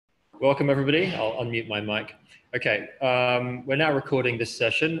Welcome everybody. I'll unmute my mic. Okay, we're now recording this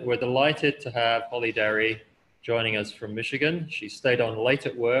session. We're delighted to have Holly Derry joining us from Michigan. She stayed on late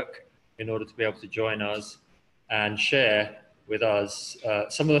at work in order to be able to join us and share with us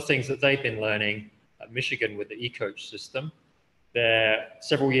some of the things that they've been learning at Michigan with the ECoach system. They're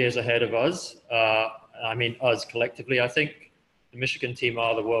several years ahead of us. I mean us collectively. I think the Michigan team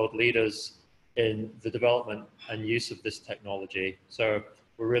are the world leaders in the development and use of this technology. So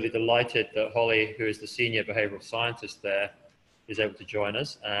we're really delighted that Holly, who is the senior behavioral scientist there, is able to join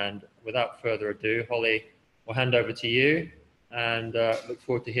us. And without further ado, Holly, I'll hand over to you and look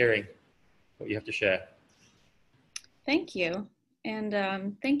forward to hearing what you have to share. Thank you.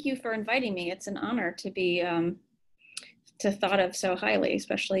 And thank you for inviting me. It's an honor to be thought of so highly,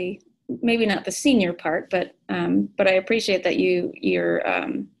 especially maybe not the senior part, but I appreciate that your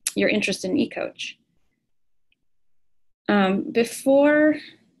interest in ECoach. Before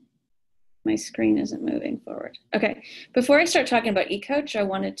my screen isn't moving forward. Okay, before I start talking about ECoach, I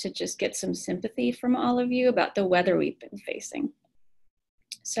wanted to just get some sympathy from all of you about the weather we've been facing.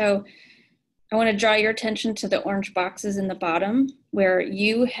 So I want to draw your attention to the orange boxes in the bottom where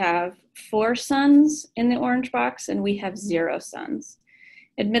you have 4 suns in the orange box and we have 0 suns.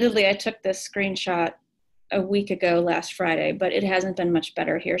 Admittedly, I took this screenshot a week ago last Friday, but it hasn't been much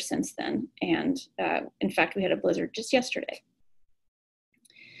better here since then. And in fact, we had a blizzard just yesterday.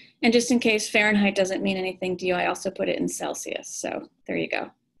 And just in case Fahrenheit doesn't mean anything to you, I also put it in Celsius. So there you go.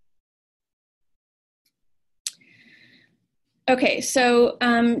 Okay, so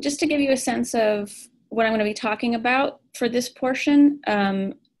just to give you a sense of what I'm going to be talking about for this portion,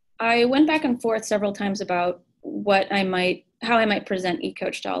 I went back and forth several times about how I might present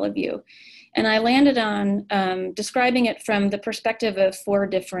ECoach to all of you. And I landed on describing it from the perspective of 4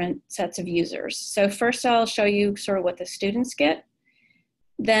 different sets of users. So first I'll show you sort of what the students get.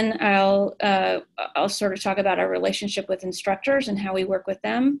 Then I'll sort of talk about our relationship with instructors and how we work with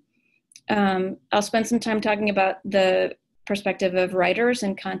them. I'll spend some time talking about the perspective of writers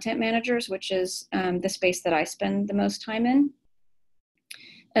and content managers, which is the space that I spend the most time in,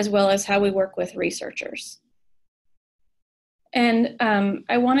 as well as how we work with researchers. And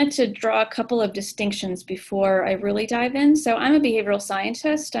I wanted to draw a couple of distinctions before I really dive in. So I'm a behavioral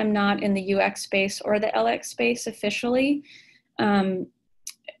scientist. I'm not in the UX space or the LX space officially.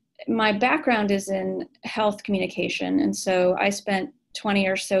 My background is in health communication. And so I spent 20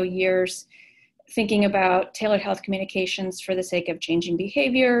 or so years thinking about tailored health communications for the sake of changing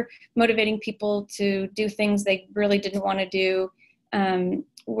behavior, motivating people to do things they really didn't want to do,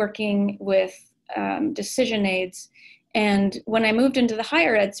 working with decision aids. And when I moved into the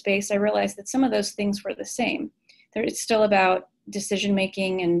higher ed space, I realized that some of those things were the same. It's still about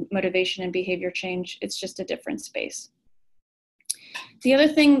decision-making and motivation and behavior change. It's just a different space. The other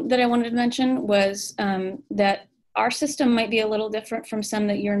thing that I wanted to mention was that our system might be a little different from some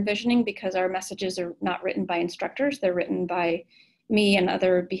that you're envisioning because our messages are not written by instructors. They're written by me and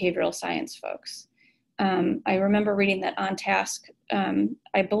other behavioral science folks. I remember reading that On Task,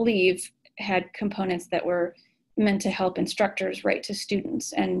 I believe, had components that were meant to help instructors write to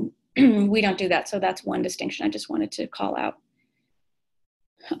students, and we don't do that. So that's one distinction I just wanted to call out.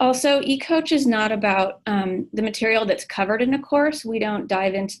 Also, ECoach is not about the material that's covered in a course. We don't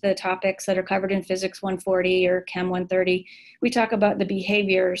dive into the topics that are covered in Physics 140 or Chem 130. We talk about the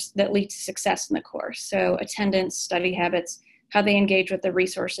behaviors that lead to success in the course. So attendance, study habits, how they engage with the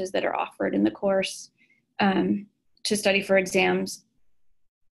resources that are offered in the course, to study for exams,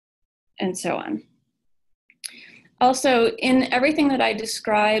 and so on. Also, in everything that I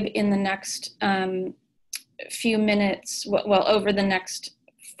describe in the next few minutes, well, over the next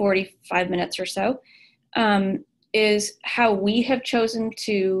 45 minutes or so, is how we have chosen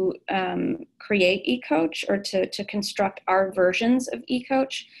to create ECoach or to construct our versions of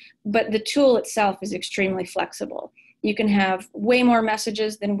ECoach, but the tool itself is extremely flexible. You can have way more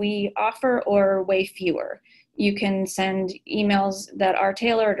messages than we offer or way fewer. You can send emails that are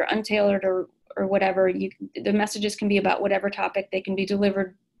tailored or untailored or whatever. The messages can be about whatever topic. They can be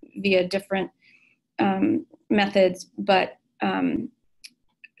delivered via different methods, but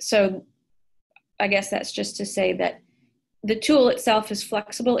so I guess that's just to say that the tool itself is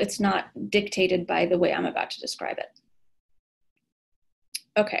flexible. It's not dictated by the way I'm about to describe it.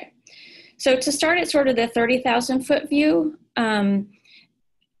 Okay, so to start at sort of the 30,000 foot view,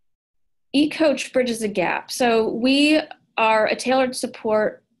 ECoach bridges a gap. So we are a tailored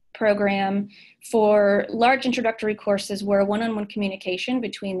support program for large introductory courses where one-on-one communication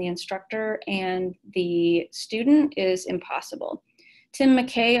between the instructor and the student is impossible. Tim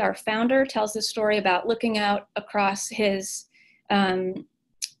McKay, our founder, tells this story about looking out across his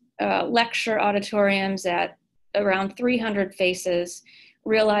lecture auditoriums at around 300 faces,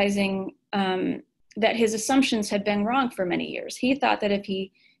 realizing that his assumptions had been wrong for many years. He thought that if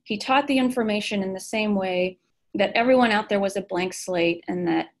he taught the information in the same way, that everyone out there was a blank slate and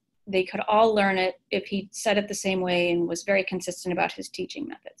that they could all learn it if he said it the same way and was very consistent about his teaching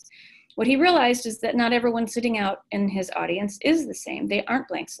methods. What he realized is that not everyone sitting out in his audience is the same. They aren't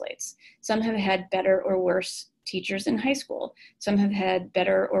blank slates. Some have had better or worse teachers in high school. Some have had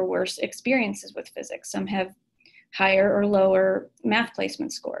better or worse experiences with physics. Some have higher or lower math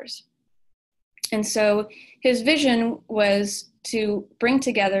placement scores. And so his vision was to bring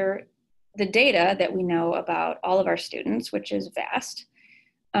together the data that we know about all of our students, which is vast,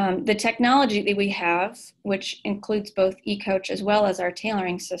 the technology that we have, which includes both ECoach as well as our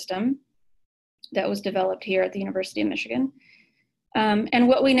tailoring system that was developed here at the University of Michigan, and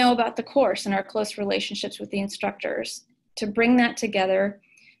what we know about the course and our close relationships with the instructors, to bring that together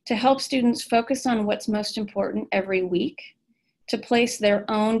to help students focus on what's most important every week, to place their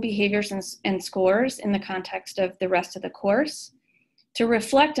own behaviors and scores in the context of the rest of the course, to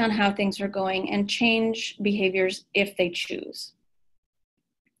reflect on how things are going and change behaviors if they choose.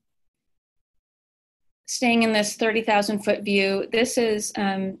 Staying in this 30,000-foot view, this is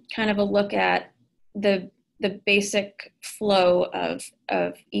kind of a look at the basic flow of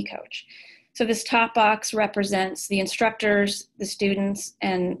ECoach. So this top box represents the instructors, the students,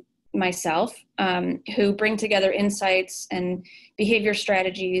 and myself, who bring together insights and behavior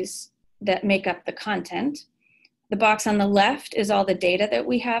strategies that make up the content. The box on the left is all the data that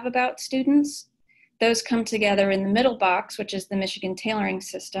we have about students. Those come together in the middle box, which is the Michigan tailoring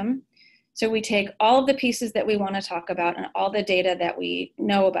system. So we take all of the pieces that we want to talk about and all the data that we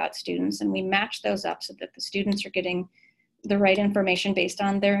know about students, and we match those up so that the students are getting the right information based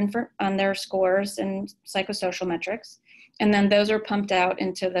on their scores and psychosocial metrics. And then those are pumped out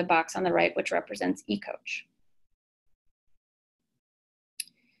into the box on the right, which represents ECoach.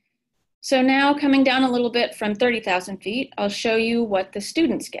 So now coming down a little bit from 30,000 feet, I'll show you what the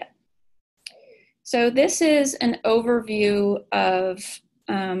students get. So this is an overview of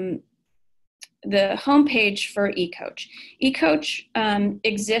the homepage for ECoach. ECoach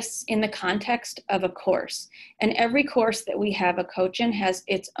exists in the context of a course, and every course that we have a coach in has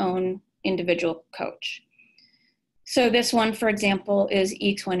its own individual coach. So this one, for example, is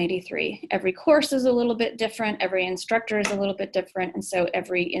EX 183. Every course is a little bit different, every instructor is a little bit different, and so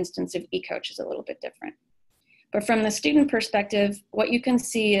every instance of ECoach is a little bit different. But from the student perspective, what you can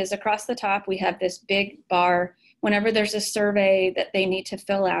see is across the top, we have this big bar. Whenever there's a survey that they need to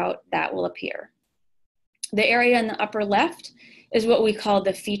fill out, that will appear. The area in the upper left is what we call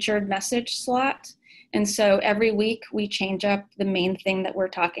the featured message slot. And so every week we change up the main thing that we're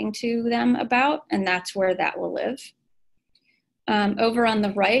talking to them about, and that's where that will live. Over on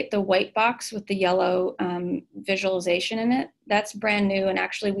the right, the white box with the yellow visualization in it, that's brand new. And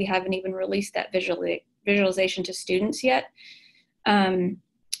actually we haven't even released that visualization to students yet. And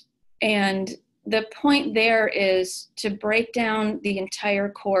the point there is to break down the entire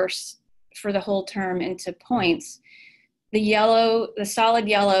course for the whole term into points. The yellow, the solid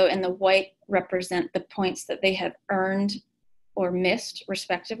yellow and the white represent the points that they have earned or missed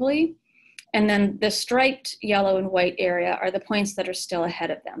respectively. And then the striped yellow and white area are the points that are still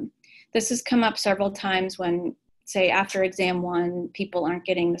ahead of them. This has come up several times when, say, after exam one, people aren't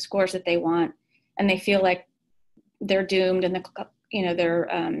getting the scores that they want and they feel like they're doomed and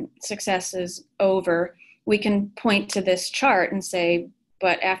their success is over. We can point to this chart and say,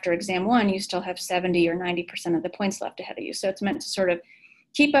 but after exam one, you still have 70 or 90% of the points left ahead of you. So it's meant to sort of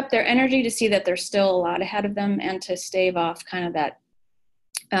keep up their energy to see that there's still a lot ahead of them and to stave off kind of that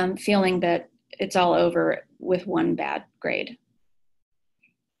feeling that it's all over with one bad grade.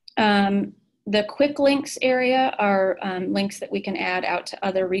 The quick links area are links that we can add out to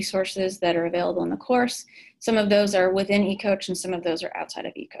other resources that are available in the course. Some of those are within ECoach and some of those are outside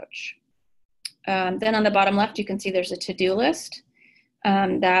of ECoach. Then on the bottom left, you can see there's a to-do list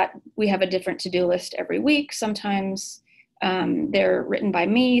that we have a different to-do list every week. Sometimes they're written by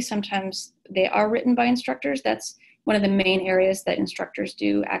me, sometimes they are written by instructors. That's one of the main areas that instructors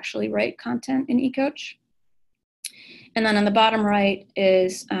do actually write content in ECoach. And then on the bottom right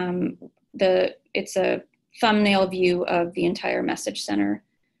is it's a thumbnail view of the entire message center.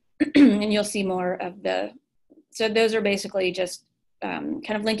 And you'll see more of so those are basically just kind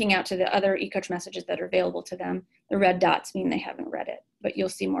of linking out to the other ECoach messages that are available to them. The red dots mean they haven't read it, but you'll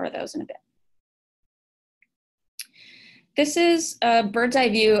see more of those in a bit. This is a bird's eye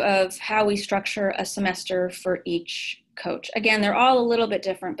view of how we structure a semester for each coach. Again, they're all a little bit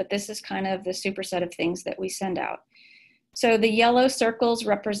different, but this is kind of the superset of things that we send out. So the yellow circles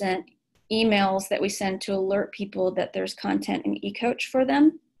represent emails that we send to alert people that there's content in ECoach for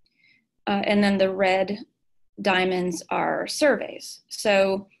them. And then the red diamonds are surveys.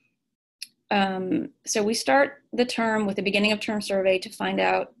 So we start the term with the beginning of term survey to find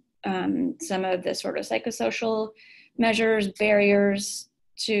out some of the sort of psychosocial measures, barriers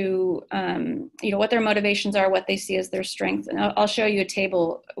to, what their motivations are, what they see as their strengths. And I'll show you a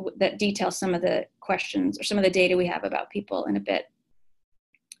table that details some of the questions or some of the data we have about people in a bit.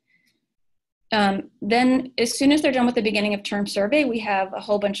 Then as soon as they're done with the beginning of term survey, we have a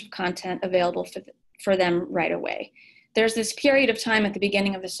whole bunch of content available for them right away. There's this period of time at the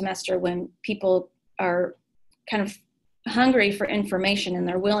beginning of the semester when people are kind of hungry for information and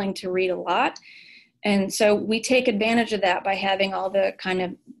they're willing to read a lot. And so we take advantage of that by having all the kind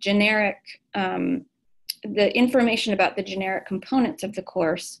of generic, the information about the generic components of the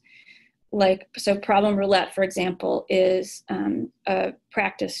course. So Problem Roulette, for example, is a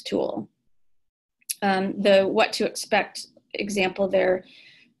practice tool. The What to Expect example there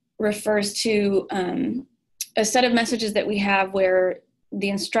refers to a set of messages that we have where the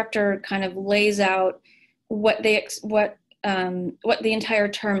instructor kind of lays out what the entire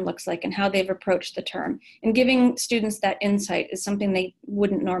term looks like and how they've approached the term. And giving students that insight is something they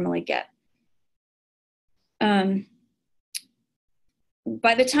wouldn't normally get. By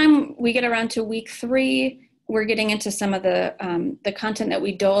the time we get around to week 3, we're getting into some of the content that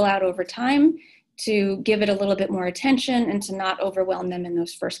we dole out over time to give it a little bit more attention and to not overwhelm them in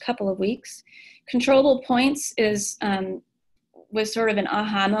those first couple of weeks. Controllable points was sort of an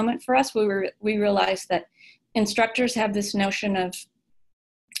aha moment for us. We realized that instructors have this notion of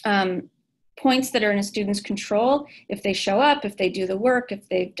points that are in a student's control. If they show up, if they do the work, if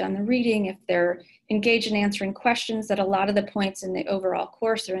they've done the reading, if they're engaged in answering questions, that a lot of the points in the overall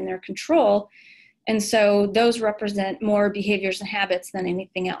course are in their control. And so those represent more behaviors and habits than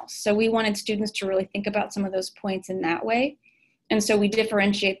anything else. So we wanted students to really think about some of those points in that way. And so we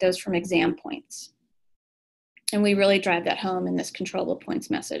differentiate those from exam points. And we really drive that home in this controllable points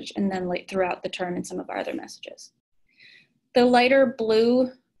message, and then throughout the term in some of our other messages. The lighter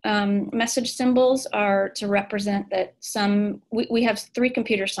blue message symbols are to represent that we have 3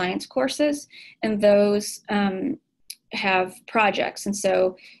 computer science courses, and those have projects. And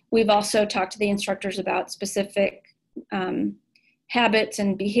so we've also talked to the instructors about specific habits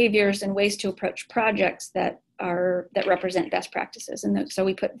and behaviors and ways to approach projects that represent best practices. And so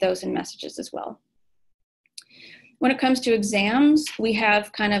we put those in messages as well. When it comes to exams, we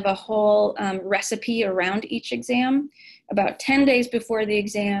have kind of a whole recipe around each exam. About 10 days before the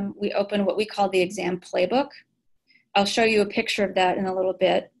exam, we open what we call the exam playbook. I'll show you a picture of that in a little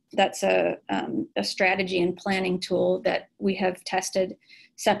bit. That's a strategy and planning tool that we have tested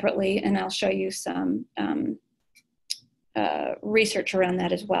separately, and I'll show you some research around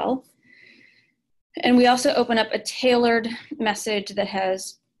that as well. And we also open up a tailored message that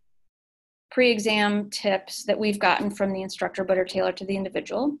has pre-exam tips that we've gotten from the instructor but are tailored to the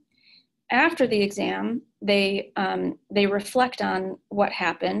individual. After the exam, they reflect on what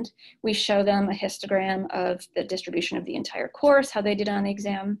happened. We show them a histogram of the distribution of the entire course, how they did on the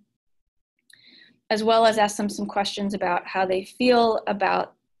exam, as well as ask them some questions about how they feel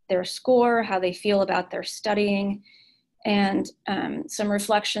about their score, how they feel about their studying, and some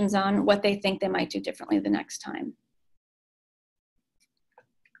reflections on what they think they might do differently the next time.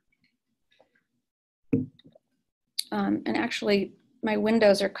 And actually, my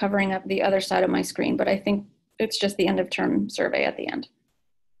windows are covering up the other side of my screen, but I think it's just the end of term survey at the end.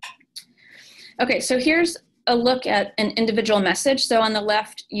 Okay, so here's a look at an individual message. So on the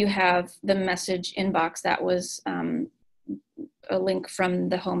left, you have the message inbox. That was a link from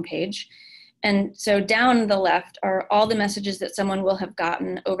the homepage. And so down the left are all the messages that someone will have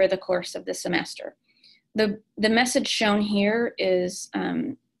gotten over the course of the semester. The message shown here is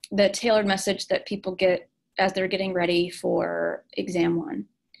the tailored message that people get as they're getting ready for exam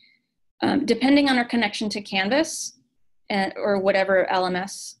 1. Depending on our connection to Canvas or whatever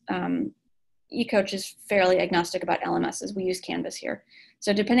LMS, ECoach is fairly agnostic about LMSs. We use Canvas here.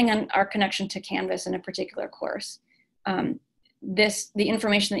 So depending on our connection to Canvas in a particular course, the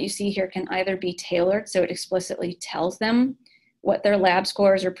information that you see here can either be tailored, so it explicitly tells them what their lab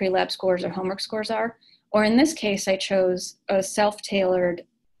scores or pre-lab scores or homework scores are, or in this case, I chose a self-tailored,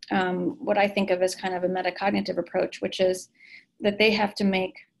 what I think of as kind of a metacognitive approach, which is that they have to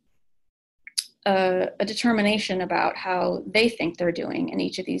make a determination about how they think they're doing in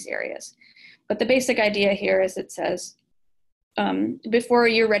each of these areas. But the basic idea here is it says, before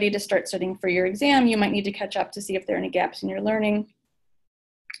you're ready to start studying for your exam, you might need to catch up to see if there are any gaps in your learning.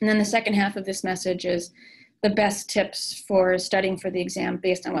 And then the second half of this message is the best tips for studying for the exam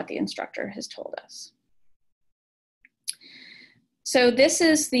based on what the instructor has told us. So this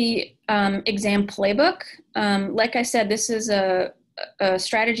is the exam playbook. Like I said, this is a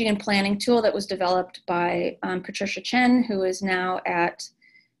strategy and planning tool that was developed by Patricia Chen, who is now at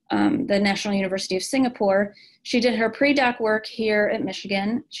the National University of Singapore. She did her pre-doc work here at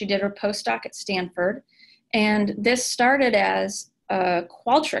Michigan. She did her postdoc at Stanford. And this started as a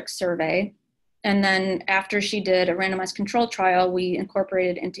Qualtrics survey. And then after she did a randomized controlled trial, we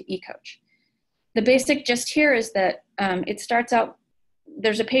incorporated it into ECoach. The basic gist here is that it starts out,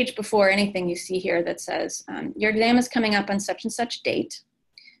 there's a page before anything you see here that says, your exam is coming up on such and such date.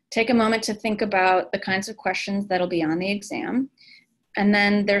 Take a moment to think about the kinds of questions that'll be on the exam. And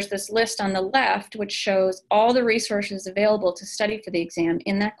then there's this list on the left, which shows all the resources available to study for the exam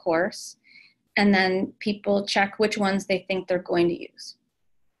in that course. And then people check which ones they think they're going to use.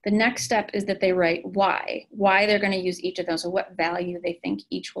 The next step is that they write why they're going to use each of those, or what value they think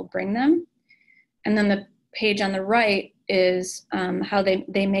each will bring them. And then the page on the right is how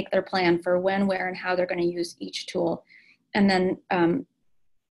they make their plan for when, where, and how they're going to use each tool. And then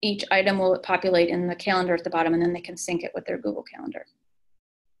each item will populate in the calendar at the bottom, and then they can sync it with their Google Calendar.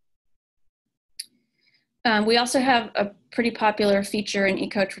 We also have a pretty popular feature in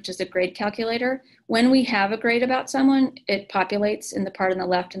ECoach, which is a grade calculator. When we have a grade about someone, it populates in the part on the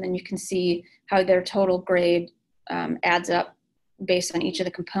left, and then you can see how their total grade adds up based on each of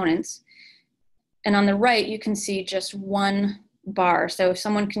the components. And on the right, you can see just one bar. So if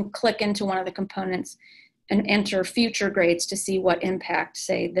someone can click into one of the components and enter future grades to see what impact,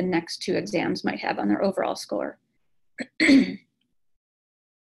 say, the next two exams might have on their overall score.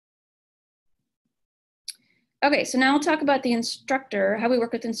 Okay, so now I'll talk about the instructor, how we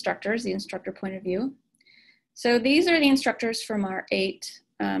work with instructors, the instructor point of view. So these are the instructors from our 8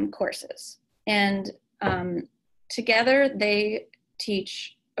 courses. And together they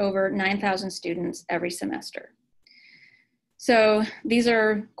teach over 9,000 students every semester. So these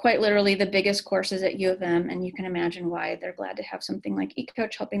are quite literally the biggest courses at U of M, and you can imagine why they're glad to have something like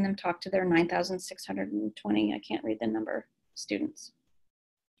ECoach helping them talk to their 9,620, I can't read the number, students.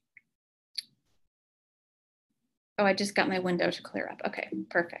 Oh, I just got my window to clear up. Okay,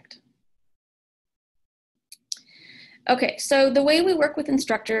 perfect. Okay, so the way we work with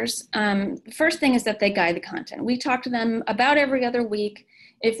instructors, the first thing is that they guide the content. We talk to them about every other week.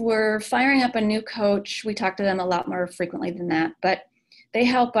 If we're firing up a new coach, we talk to them a lot more frequently than that, but they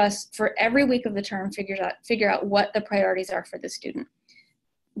help us for every week of the term figure out what the priorities are for the student.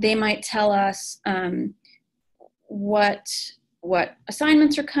 They might tell us what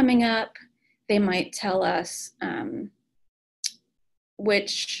assignments are coming up. They might tell us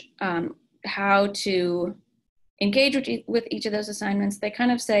how to engage with each of those assignments. They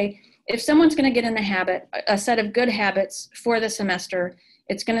kind of say, if someone's going to get in the habit, a set of good habits for the semester,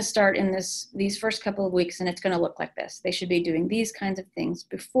 it's going to start in these first couple of weeks, and it's going to look like this. They should be doing these kinds of things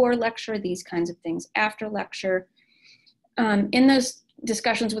before lecture, these kinds of things after lecture. In those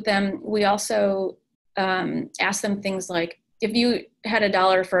discussions with them, we also ask them things like, if you had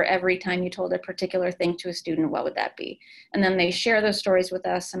 $1 for every time you told a particular thing to a student, what would that be? And then they share those stories with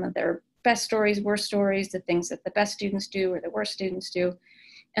us, some of their best stories, worst stories, the things that the best students do or the worst students do.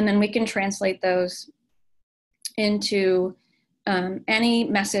 And then we can translate those into any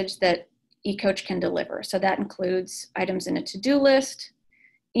message that ECoach can deliver. So that includes items in a to-do list,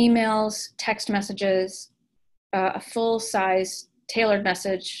 emails, text messages, a full-size tailored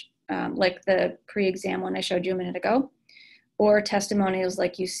message like the pre-exam one I showed you a minute ago, or testimonials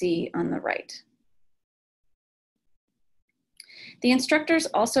like you see on the right. The instructors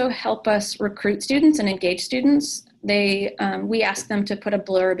also help us recruit students and engage students. We ask them to put a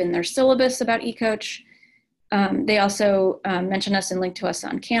blurb in their syllabus about ECoach. They also mention us and link to us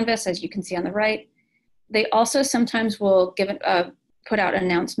on Canvas, as you can see on the right. They also sometimes will put out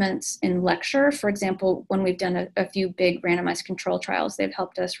announcements in lecture. For example, when we've done a few big randomized control trials, they've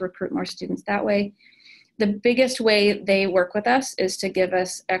helped us recruit more students that way. The biggest way they work with us is to give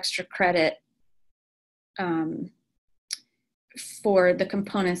us extra credit for the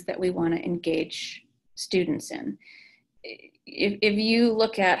components that we want to engage students in. If you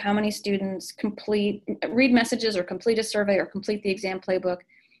look at how many students read messages or complete a survey or complete the exam playbook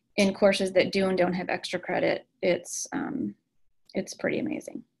in courses that do and don't have extra credit, it's pretty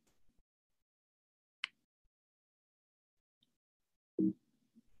amazing.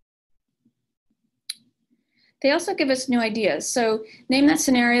 They also give us new ideas. So Name That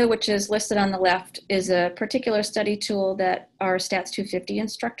Scenario, which is listed on the left, is a particular study tool that our Stats 250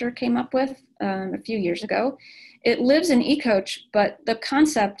 instructor came up with a few years ago. It lives in ECoach, but the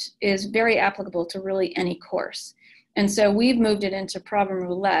concept is very applicable to really any course. And so we've moved it into Problem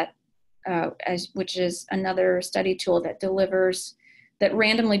Roulette, which is another study tool that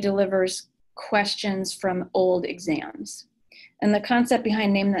randomly delivers questions from old exams. And the concept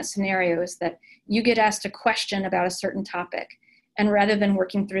behind Name That Scenario is that you get asked a question about a certain topic, and rather than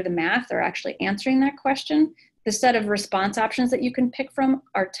working through the math or actually answering that question, the set of response options that you can pick from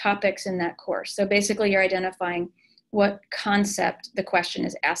are topics in that course. So basically you're identifying what concept the question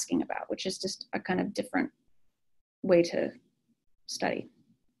is asking about, which is just a kind of different way to study.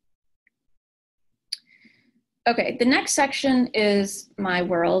 Okay, the next section is my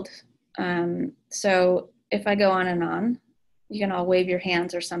world. So if I go on and on, you can all wave your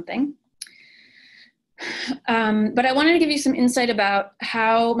hands or something. But I wanted to give you some insight about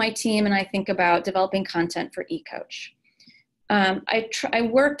how my team and I think about developing content for ECoach. I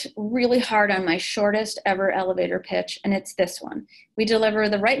worked really hard on my shortest ever elevator pitch, and it's this one. We deliver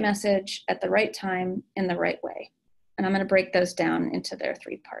the right message at the right time in the right way. And I'm going to break those down into their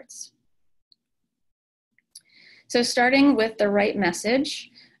 3 parts. So starting with the right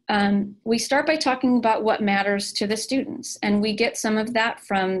message, we start by talking about what matters to the students. And we get some of that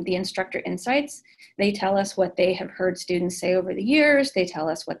from the instructor insights. They tell us what they have heard students say over the years. They tell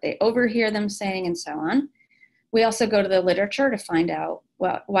us what they overhear them saying, and so on. We also go to the literature to find out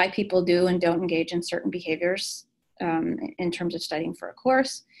why people do and don't engage in certain behaviors in terms of studying for a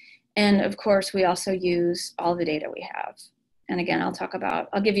course. And of course, we also use all the data we have. And again,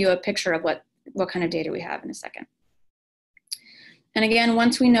 I'll give you a picture of what kind of data we have in a second. And again,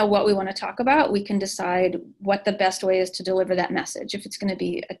 once we know what we want to talk about, we can decide what the best way is to deliver that message. If it's going to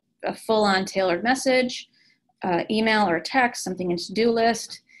be a full-on tailored message, email or text, something in to-do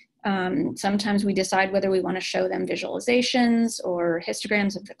list. Sometimes we decide whether we want to show them visualizations or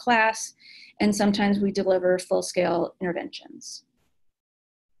histograms of the class. And sometimes we deliver full-scale interventions.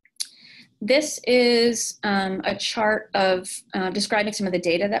 This is a chart of describing some of the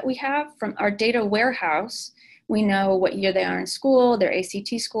data that we have from our data warehouse. We know what year they are in school, their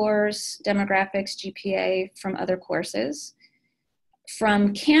ACT scores, demographics, GPA from other courses.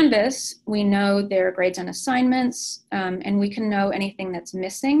 From Canvas, we know their grades on assignments, and we can know anything that's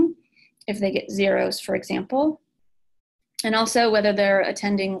missing if they get zeros, for example, and also whether they're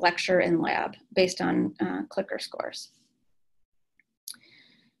attending lecture and lab based on clicker scores.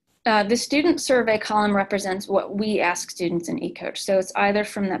 The student survey column represents what we ask students in ECoach. So it's either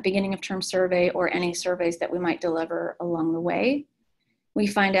from that beginning of term survey or any surveys that we might deliver along the way. We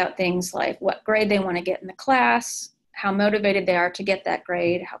find out things like what grade they want to get in the class, how motivated they are to get that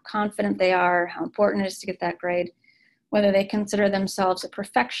grade, how confident they are, how important it is to get that grade, whether they consider themselves a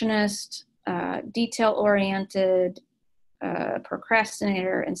perfectionist, detail-oriented,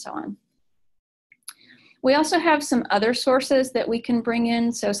 procrastinator, and so on. We also have some other sources that we can bring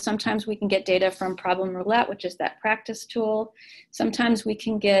in. So sometimes we can get data from Problem Roulette, which is that practice tool. Sometimes we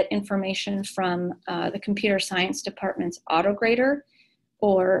can get information from the computer science department's autograder,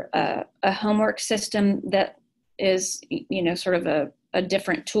 or a homework system that is, sort of a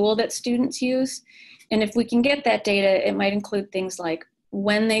different tool that students use. And if we can get that data, it might include things like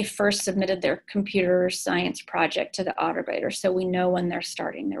when they first submitted their computer science project to the autograder, so we know when they're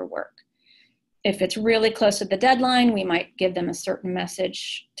starting their work. If it's really close to the deadline, we might give them a certain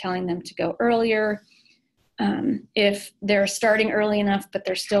message telling them to go earlier. If they're starting early enough, but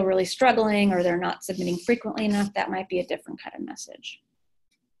they're still really struggling, or they're not submitting frequently enough, that might be a different kind of message.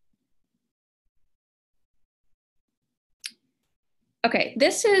 Okay,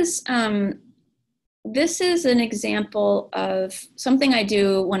 this is an example of something I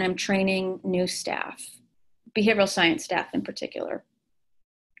do when I'm training new staff, behavioral science staff in particular.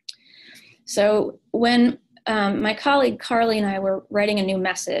 So when my colleague Carly and I were writing a new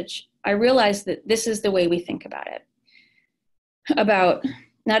message, I realized that this is the way we think about it, about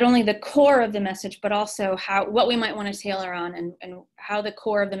not only the core of the message, but also what we might want to tailor on, and how the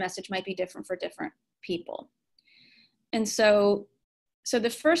core of the message might be different for different people. And so the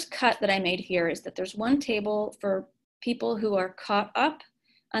first cut that I made here is that there's one table for people who are caught up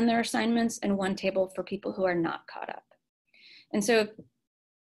on their assignments and one table for people who are not caught up. And so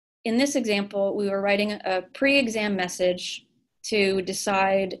in this example, we were writing a pre-exam message to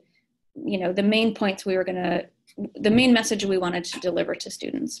decide, the main points the main message we wanted to deliver to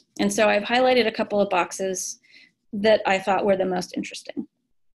students. And so I've highlighted a couple of boxes that I thought were the most interesting.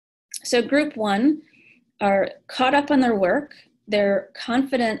 So group 1 are caught up on their work. They're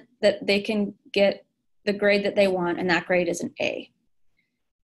confident that they can get the grade that they want, and that grade is an A.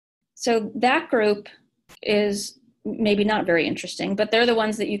 So that group is maybe not very interesting, but they're the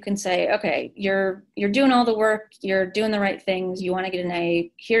ones that you can say, okay, you're doing all the work, you're doing the right things, you want to get an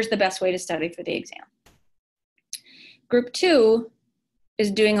A, here's the best way to study for the exam. Group 2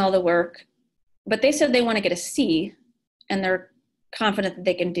 is doing all the work, but they said they want to get a C, and they're confident that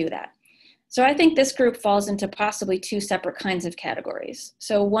they can do that. So I think this group falls into possibly 2 separate kinds of categories.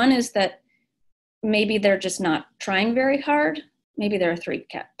 So one is that maybe they're just not trying very hard. Maybe there are 3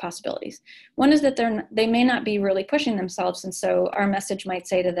 possibilities. One is that they may not be really pushing themselves, and so our message might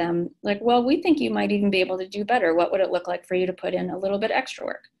say to them, like, well, we think you might even be able to do better. What would it look like for you to put in a little bit extra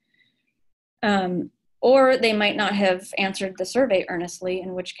work? Or they might not have answered the survey earnestly,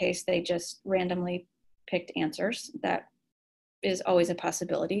 in which case they just randomly picked answers. That is always a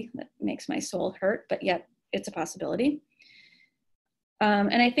possibility. That makes my soul hurt, but yet it's a possibility.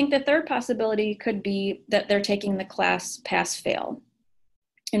 And I think the third possibility could be that they're taking the class pass-fail,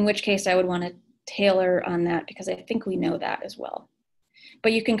 in which case I would want to tailor on that, because I think we know that as well.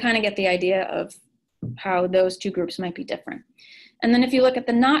 But you can kind of get the idea of how those 2 groups might be different. And then if you look at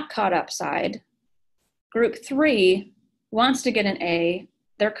the not caught up side, group 3 wants to get an A.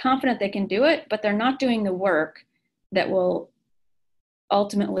 They're confident they can do it, but they're not doing the work that will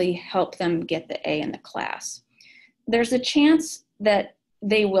ultimately help them get the A in the class. There's a chance that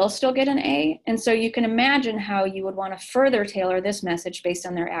they will still get an A. And so you can imagine how you would want to further tailor this message based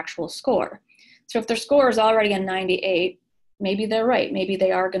on their actual score. So if their score is already a 98, maybe they're right. Maybe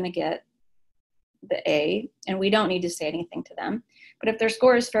they are going to get the A, and we don't need to say anything to them. But if their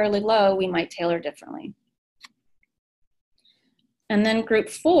score is fairly low, we might tailor differently. And then group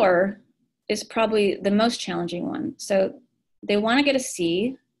 4 is probably the most challenging one. So they want to get a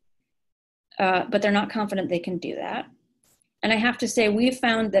C, but they're not confident they can do that. And I have to say, we've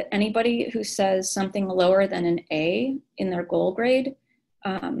found that anybody who says something lower than an A in their goal grade,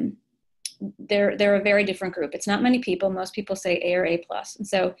 they're a very different group. It's not many people. Most people say A or A+. And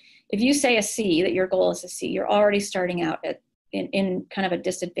so if you say a C, that your goal is a C, you're already starting out in kind of a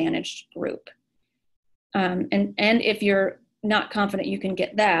disadvantaged group. And if you're not confident you can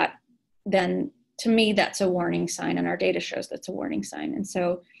get that, then to me, that's a warning sign, and our data shows that's a warning sign. And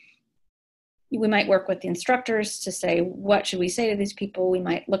so we might work with the instructors to say, what should we say to these people? We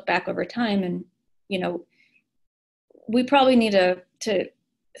might look back over time and, we probably need to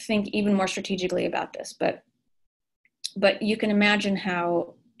think even more strategically about this, but you can imagine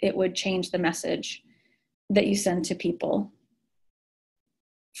how it would change the message that you send to people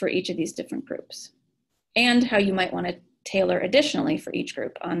for each of these different groups, and how you might want to tailor additionally for each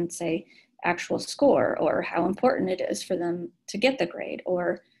group on, say, actual score, or how important it is for them to get the grade,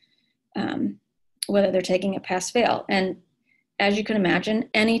 or whether they're taking a pass-fail. And as you can imagine,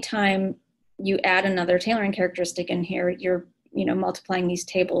 anytime you add another tailoring characteristic in here, you're multiplying these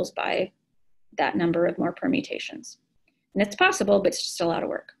tables by that number of more permutations. And it's possible, but it's just a lot of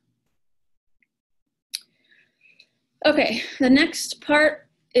work. Okay, the next part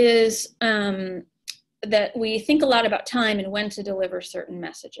is that we think a lot about time and when to deliver certain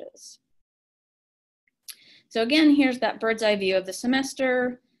messages. So again, here's that bird's eye view of the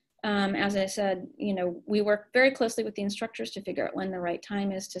semester. As I said, we work very closely with the instructors to figure out when the right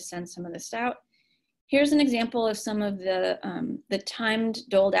time is to send some of this out. Here's an example of some of the timed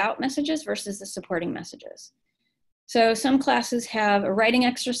doled out messages versus the supporting messages. So some classes have a writing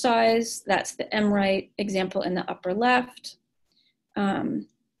exercise. That's the MWrite example in the upper left.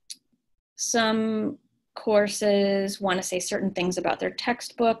 Some courses want to say certain things about their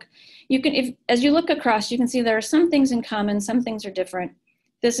textbook. As you look across, you can see there are some things in common, some things are different.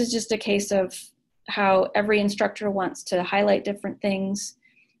 This is just a case of how every instructor wants to highlight different things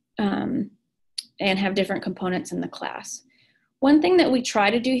and have different components in the class. One thing that we try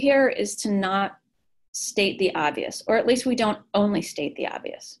to do here is to not state the obvious, or at least we don't only state the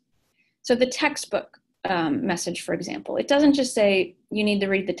obvious. So the textbook message, for example, it doesn't just say you need to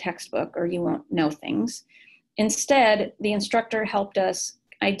read the textbook or you won't know things. Instead, the instructor helped us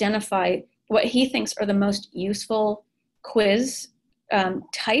identify what he thinks are the most useful quiz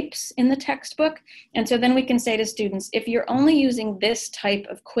types in the textbook. And so then we can say to students, if you're only using this type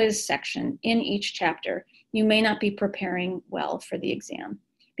of quiz section in each chapter, you may not be preparing well for the exam,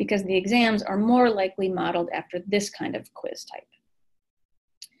 because the exams are more likely modeled after this kind of quiz type.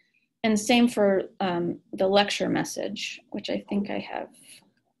 And same for the lecture message, which I think I have.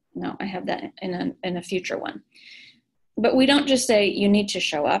 No, I have that in a future one. But we don't just say you need to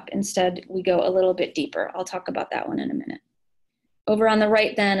show up. Instead, we go a little bit deeper. I'll talk about that one in a minute. Over on the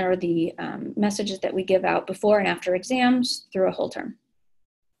right then are the messages that we give out before and after exams through a whole term.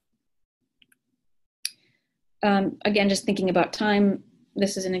 Again, just thinking about time,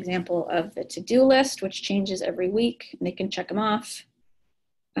 This is an example of the to-do list, which changes every week. They can check them off.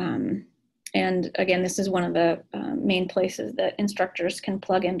 And again, this is one of the main places that instructors can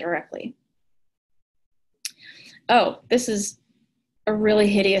plug in directly. Oh, this is a really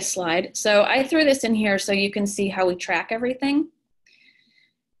hideous slide. So I threw this in here so you can see how we track everything.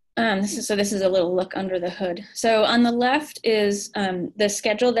 This is a little look under the hood. So on the left is the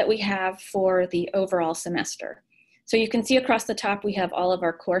schedule that we have for the overall semester. So you can see across the top we have all of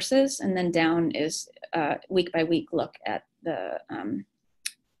our courses, and then down is week by week look at the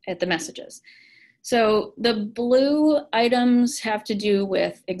messages. So the blue items have to do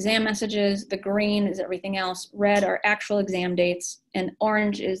with exam messages, the green is everything else, red are actual exam dates, and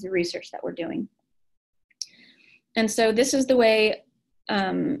orange is the research that we're doing. And so this is the way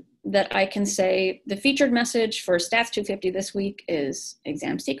that I can say the featured message for Stats 250 this week is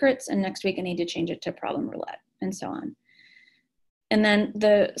exam secrets, and next week I need to change it to problem roulette, and so on. And then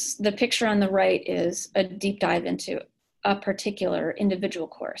the picture on the right is a deep dive into a particular individual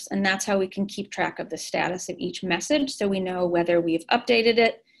course, and that's how we can keep track of the status of each message, so we know whether we've updated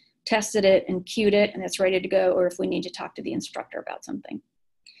it, tested it, and queued it, and it's ready to go, or if we need to talk to the instructor about something.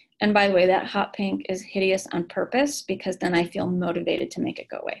 And by the way, that hot pink is hideous on purpose because then I feel motivated to make it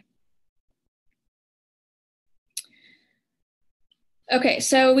go away. Okay,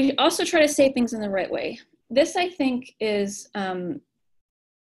 so we also try to say things in the right way. This, I think, is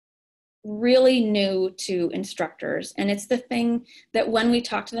really new to instructors, and it's the thing that when we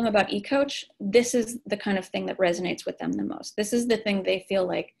talk to them about ECoach, this is the kind of thing that resonates with them the most. This is the thing they feel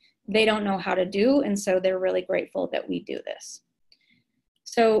like they don't know how to do, and so they're really grateful that we do this.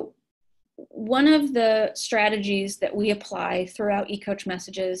 So one of the strategies that we apply throughout ECoach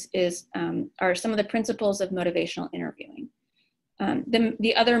messages is are some of the principles of motivational interviewing.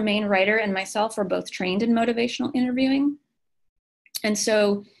 The other main writer and myself are both trained in motivational interviewing. And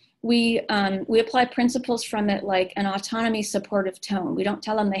so we apply principles from it, like an autonomy supportive tone. We don't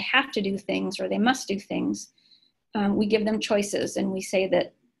tell them they have to do things or they must do things. We give them choices, and we say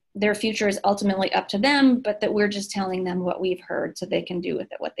that their future is ultimately up to them, but that we're just telling them what we've heard so they can do with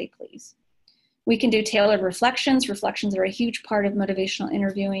it what they please. We can do tailored reflections. Reflections are a huge part of motivational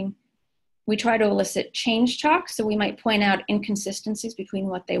interviewing. We try to elicit change talk, so we might point out inconsistencies between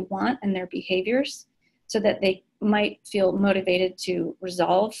what they want and their behaviors so that they might feel motivated to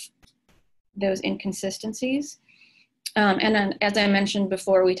resolve those inconsistencies. And then, as I mentioned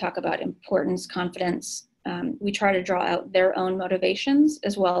before, we talk about importance, confidence. We try to draw out their own motivations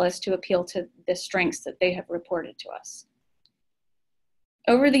as well as to appeal to the strengths that they have reported to us.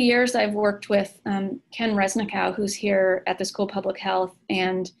 Over the years, I've worked with Ken Resnikow, who's here at the School of Public Health,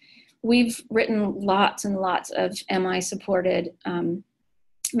 and we've written lots and lots of MI-supported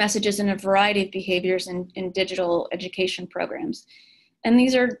messages in a variety of behaviors in digital education programs. And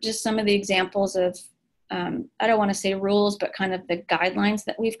these are just some of the examples of, I don't want to say rules, but kind of the guidelines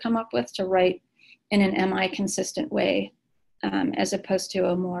that we've come up with to write in an MI-consistent way, as opposed to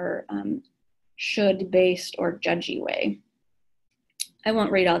a more should-based or judgy way. I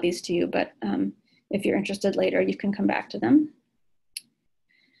won't read all these to you, but if you're interested later, you can come back to them.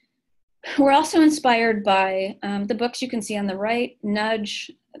 We're also inspired by the books you can see on the right, Nudge,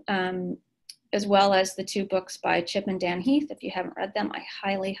 as well as the two books by Chip and Dan Heath. If you haven't read them, I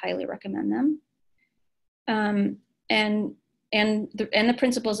highly, highly recommend them. And the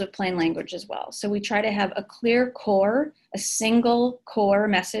principles of plain language as well. So we try to have a clear core, a single core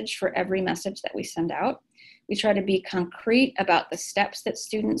message for every message that we send out. We try to be concrete about the steps that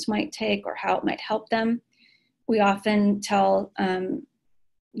students might take or how it might help them. We often tell,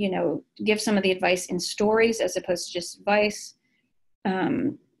 give some of the advice in stories as opposed to just advice.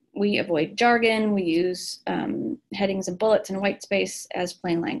 We avoid jargon. We use headings and bullets and white space as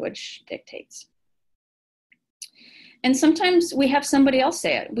plain language dictates. And sometimes we have somebody else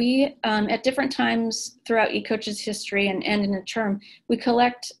say it. We, at different times throughout eCoach's history and in a term, we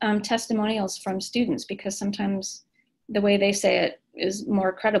collect testimonials from students because sometimes the way they say it is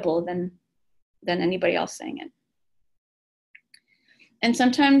more credible than anybody else saying it. And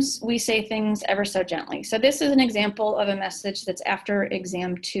sometimes we say things ever so gently. So this is an example of a message that's after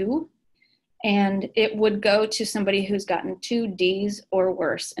exam 2, and it would go to somebody who's gotten 2 Ds or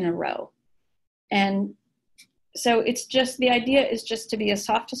worse in a row. And so it's just, the idea is just to be as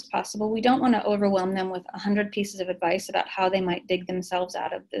soft as possible. We don't want to overwhelm them with 100 pieces of advice about how they might dig themselves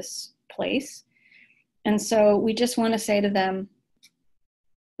out of this place. And so we just want to say to them,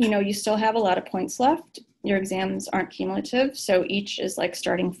 you still have a lot of points left. Your exams aren't cumulative, so each is like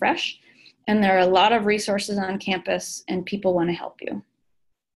starting fresh. And there are a lot of resources on campus and people want to help you.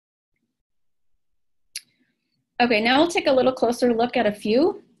 Okay, now we'll take a little closer look at a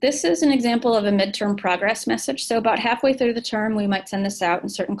few. This is an example of a midterm progress message. So about halfway through the term, we might send this out in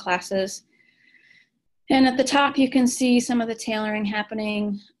certain classes. And at the top, you can see some of the tailoring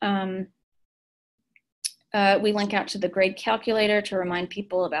happening. We link out to the grade calculator to remind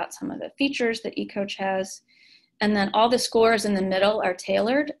people about some of the features that ECoach has. And then all the scores in the middle are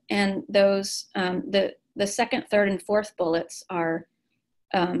tailored. And those, the second, third, and fourth bullets are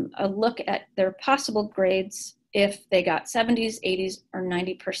a look at their possible grades if they got 70s, 80s, or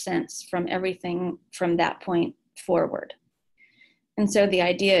 90% from everything from that point forward. And so the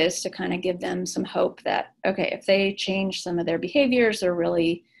idea is to kind of give them some hope that, okay, if they change some of their behaviors or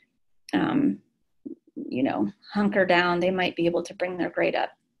really, you know, hunker down, they might be able to bring their grade up.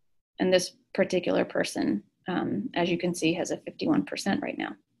 And this particular person, as you can see, has a 51% right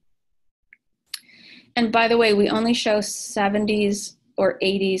now. And by the way, we only show 70s or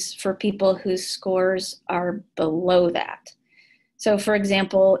 80s for people whose scores are below that. So for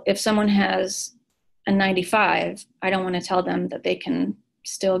example, if someone has a 95, I don't want to tell them that they can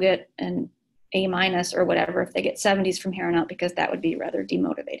still get an A- or whatever if they get 70s from here on out, because that would be rather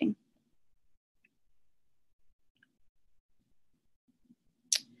demotivating.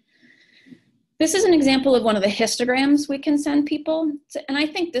 This is an example of one of the histograms we can send people. And I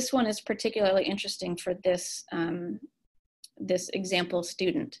think this one is particularly interesting for this, this example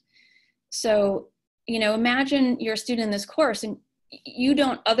student. So, you know, imagine you're a student in this course and you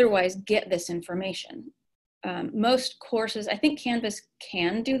don't otherwise get this information. Most courses, I think Canvas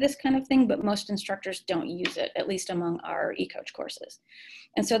can do this kind of thing, but most instructors don't use it, at least among our ECoach courses.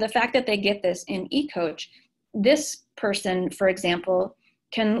 And so the fact that they get this in ECoach, this person, for example,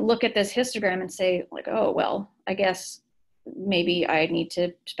 can look at this histogram and say, like, oh, well, I guess maybe I need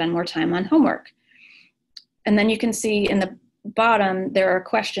to spend more time on homework. And then you can see in the bottom, there are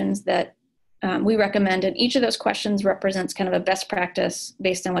questions that we recommend, and each of those questions represents kind of a best practice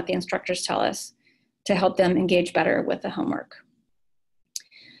based on what the instructors tell us to help them engage better with the homework.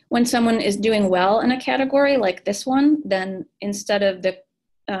 When someone is doing well in a category like this one, then instead of the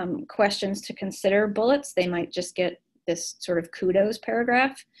questions to consider bullets, they might just get this sort of kudos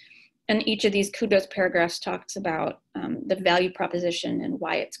paragraph. And each of these kudos paragraphs talks about the value proposition and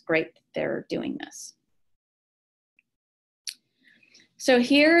why it's great that they're doing this. So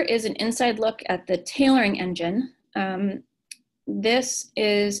here is an inside look at the tailoring engine. This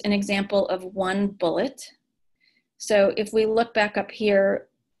is an example of one bullet. So if we look back up here,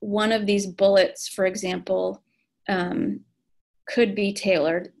 one of these bullets, for example, could be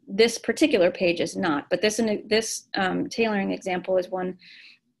tailored. This particular page is not, but this tailoring example is one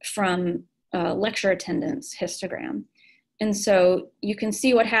from lecture attendance histogram. And so you can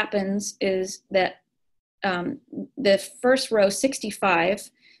see what happens is that the first row,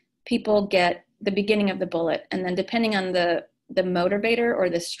 65, people get the beginning of the bullet, and then depending on the motivator or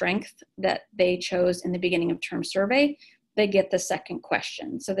the strength that they chose in the beginning of term survey, they get the second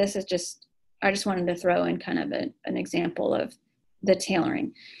question. So this is just, I just wanted to throw in kind of an example of the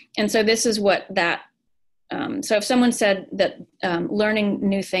tailoring. And so this is what that, so if someone said that learning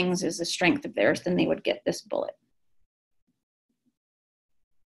new things is a strength of theirs, then they would get this bullet.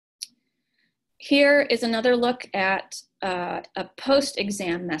 Here is another look at a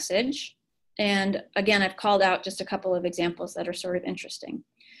post-exam message. And again, I've called out just a couple of examples that are sort of interesting.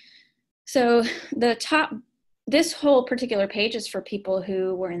 So this whole particular page is for people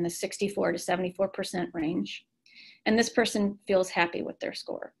who were in the 64 to 74% range. And this person feels happy with their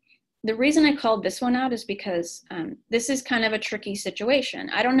score. The reason I called this one out is because this is kind of a tricky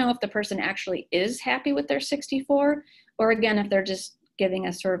situation. I don't know if the person actually is happy with their 64, or again, if they're just giving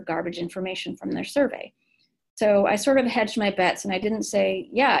us sort of garbage information from their survey. So I sort of hedged my bets and I didn't say,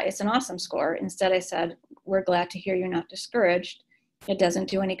 yeah, it's an awesome score. Instead, I said, we're glad to hear you're not discouraged. It doesn't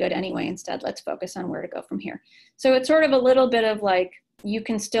do any good anyway. Instead, let's focus on where to go from here. So it's sort of a little bit of like, you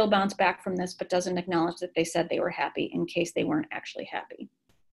can still bounce back from this, but doesn't acknowledge that they said they were happy in case they weren't actually happy.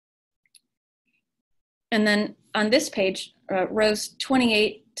 And then on this page, rows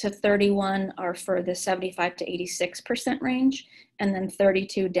 28 to 31 are for the 75 to 86% range, and then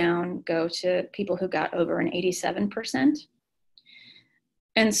 32 down go to people who got over an 87%.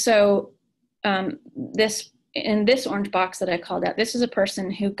 And so in this orange box that I called out, this is a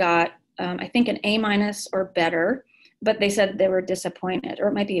person who got, I think, an A- or better, but they said they were disappointed, or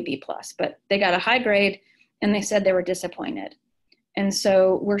it might be a B+, but they got a high grade and they said they were disappointed. And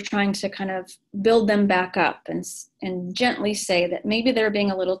so we're trying to kind of build them back up and gently say that maybe they're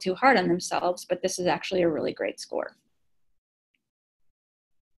being a little too hard on themselves, but this is actually a really great score.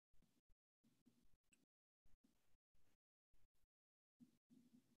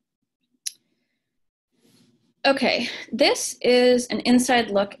 Okay, this is an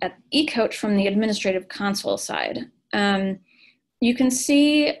inside look at ECoach from the administrative console side. You can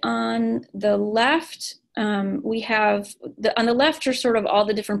see on the left, we have, on the left are sort of all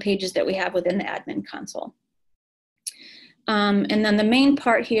the different pages that we have within the admin console. And then the main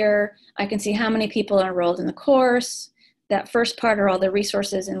part here, I can see how many people are enrolled in the course. That first part are all the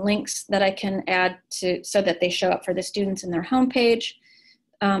resources and links that I can add to so that they show up for the students in their homepage.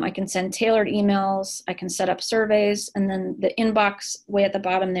 I can send tailored emails, I can set up surveys, and then the inbox way at the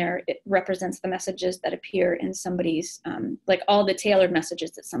bottom there, it represents the messages that appear in somebody's, like all the tailored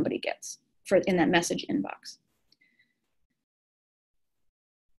messages that somebody gets in that message inbox.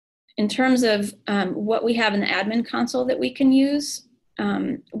 In terms of what we have in the admin console that we can use,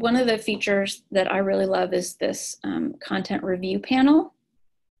 one of the features that I really love is this content review panel.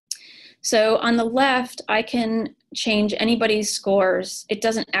 So on the left, I can change anybody's scores. It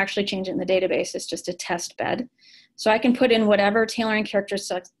doesn't actually change it in the database, it's just a test bed. So I can put in whatever tailoring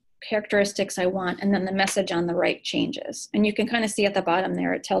characteristics I want, and then the message on the right changes. And you can kind of see at the bottom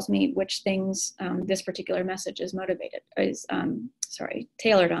there, it tells me which things this particular message is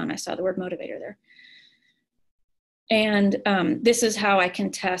tailored on. I saw the word motivator there. And this is how I can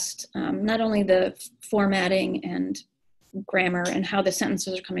test not only the formatting and grammar and how the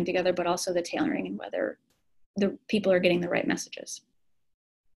sentences are coming together, but also the tailoring and whether the people are getting the right messages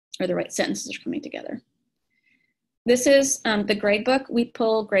or the right sentences are coming together. This is the grade book. We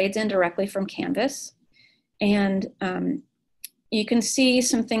pull grades in directly from Canvas. And you can see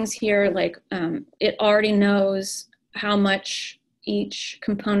some things here, like it already knows how much each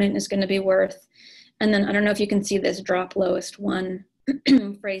component is going to be worth. And then I don't know if you can see this drop lowest one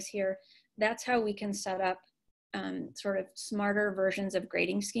phrase here. That's how we can set up sort of smarter versions of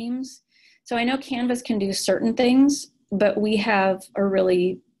grading schemes. So I know Canvas can do certain things, but we have a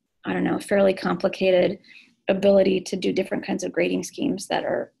really, I don't know, fairly complicated ability to do different kinds of grading schemes that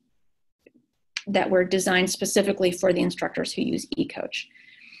were designed specifically for the instructors who use ECoach.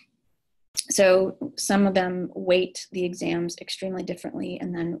 So some of them weight the exams extremely differently,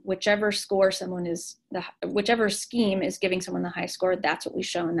 and then whichever scheme is giving someone the high score, that's what we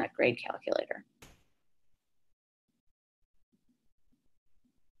show in that grade calculator.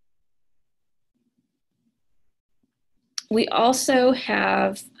 We also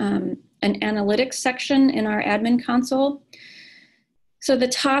have an analytics section in our admin console. So the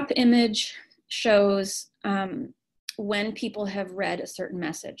top image shows when people have read a certain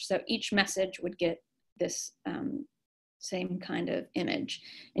message. So each message would get this same kind of image.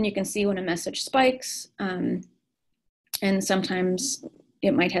 And you can see when a message spikes, and sometimes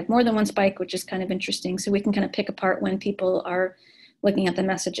it might have more than one spike, which is kind of interesting. So we can kind of pick apart when people are looking at the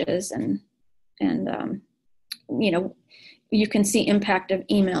messages and you know, you can see impact of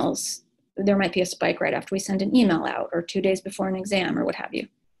emails. There might be a spike right after we send an email out, or 2 days before an exam, or what have you.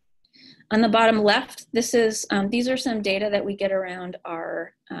 On the bottom left, this is these are some data that we get around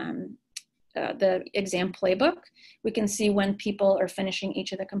our the exam playbook. We can see when people are finishing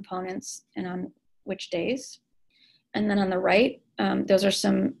each of the components and on which days. And then on the right, those are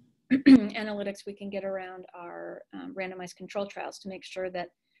some analytics we can get around our randomized control trials to make sure that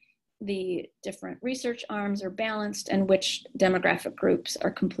the different research arms are balanced and which demographic groups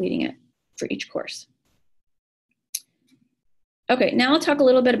are completing it for each course. Okay, now I'll talk a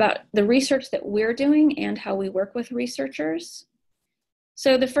little bit about the research that we're doing and how we work with researchers.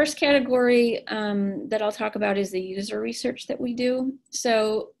 So the first category that I'll talk about is the user research that we do.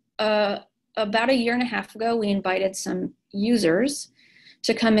 So about 1.5 years ago, we invited some users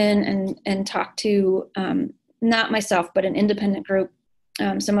to come in and talk to, not myself, but an independent group,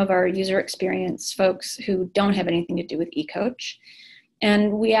 some of our user experience folks who don't have anything to do with ECoach.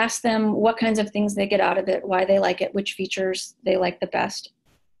 And we asked them what kinds of things they get out of it, why they like it, which features they like the best.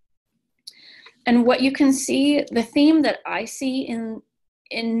 And what you can see, the theme that I see in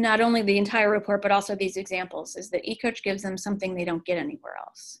not only the entire report, but also these examples, is that ECoach gives them something they don't get anywhere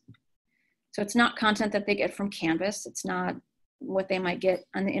else. So it's not content that they get from Canvas. It's not what they might get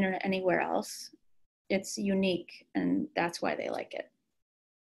on the internet anywhere else. It's unique, and that's why they like it.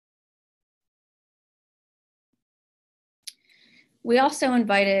 We also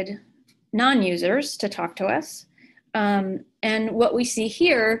invited non-users to talk to us. And what we see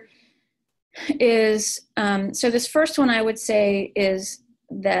here is, so this first one I would say is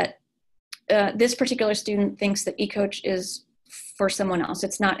that this particular student thinks that ECoach is for someone else.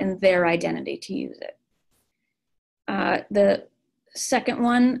 It's not in their identity to use it. The second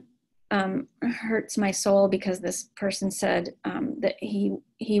one hurts my soul because this person said that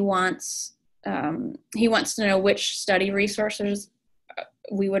he wants to know which study resources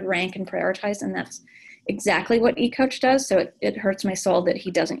we would rank and prioritize, and that's exactly what ECoach does, so it hurts my soul that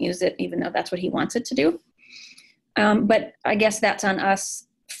he doesn't use it, even though that's what he wants it to do. But I guess that's on us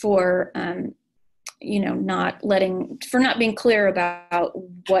for, not being clear about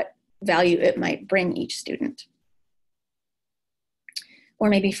what value it might bring each student. Or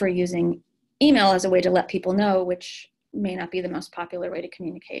maybe for using email as a way to let people know, which may not be the most popular way to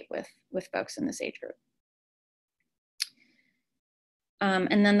communicate with folks in this age group.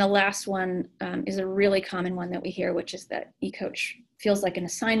 And then the last one is a really common one that we hear, which is that ECoach feels like an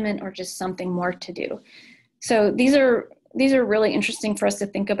assignment or just something more to do. So these are really interesting for us to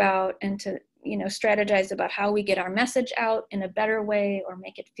think about and to strategize about how we get our message out in a better way or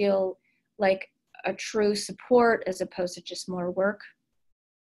make it feel like a true support as opposed to just more work.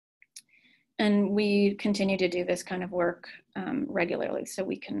 And we continue to do this kind of work regularly so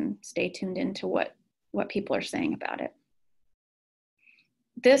we can stay tuned into what people are saying about it.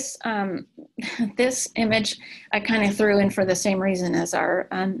 This image I kind of threw in for the same reason as our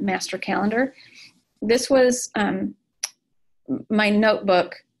master calendar. This was my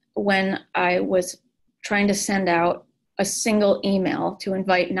notebook when I was trying to send out a single email to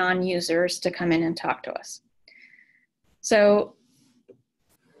invite non-users to come in and talk to us. So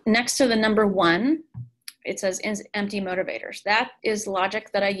next to the number 1, it says empty motivators. That is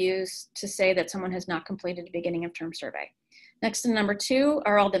logic that I use to say that someone has not completed a beginning of term survey. Next to number 2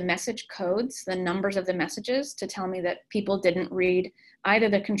 are all the message codes, the numbers of the messages to tell me that people didn't read either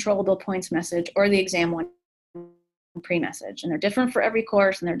the controllable points message or the exam 1 pre-message. And they're different for every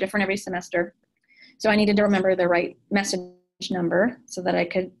course and they're different every semester. So I needed to remember the right message number so that I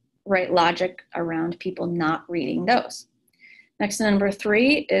could write logic around people not reading those. Next to number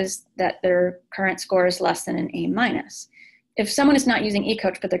 3 is that their current score is less than an A-. If someone is not using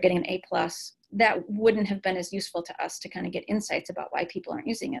ECoach but they're getting an A+, that wouldn't have been as useful to us to kind of get insights about why people aren't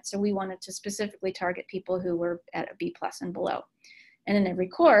using it. So we wanted to specifically target people who were at a B+ and below. And in every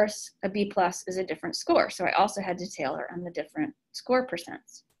course, a B+ is a different score. So I also had to tailor on the different score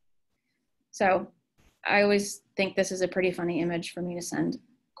percents. So I always think this is a pretty funny image for me to send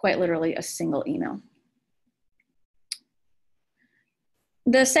quite literally a single email.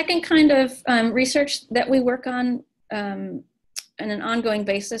 The second kind of research that we work on on an ongoing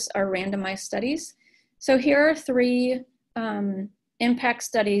basis are randomized studies. So here are 3 impact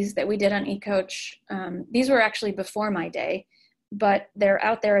studies that we did on ECoach. These were actually before my day, but they're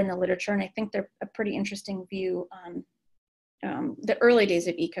out there in the literature, and I think they're a pretty interesting view on the early days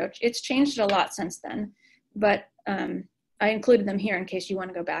of ECoach. It's changed a lot since then, but I included them here in case you want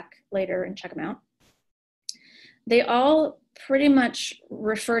to go back later and check them out. They all pretty much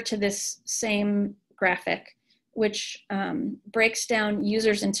refer to this same graphic, which breaks down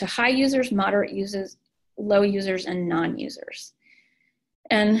users into high users, moderate users, low users, and non-users.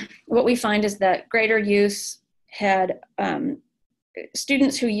 And what we find is that greater use had,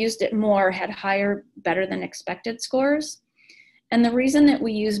 students who used it more had higher better than expected scores. And the reason that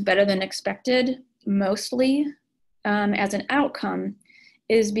we use better than expected mostly as an outcome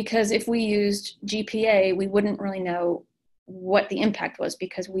is because if we used GPA, we wouldn't really know what the impact was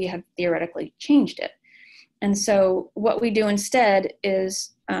because we have theoretically changed it. And so what we do instead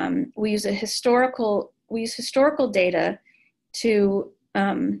is we use historical data to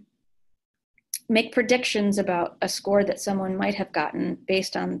make predictions about a score that someone might have gotten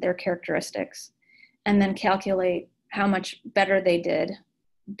based on their characteristics, and then calculate how much better they did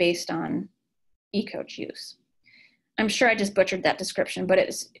based on ECoach use. I'm sure I just butchered that description, but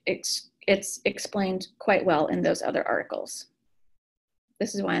it's explained quite well in those other articles.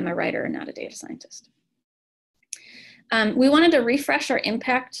 This is why I'm a writer and not a data scientist. We wanted to refresh our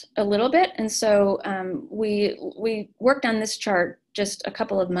impact a little bit, and so we worked on this chart just a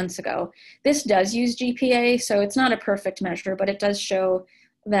couple of months ago. This does use GPA, so it's not a perfect measure, but it does show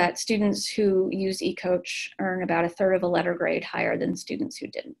that students who use ECoach earn about 1/3 of a letter grade higher than students who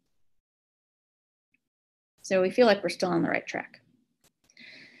didn't. So we feel like we're still on the right track.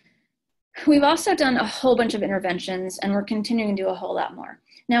 We've also done a whole bunch of interventions, and we're continuing to do a whole lot more.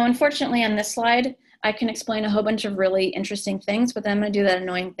 Now, unfortunately, on this slide, I can explain a whole bunch of really interesting things, but then I'm going to do that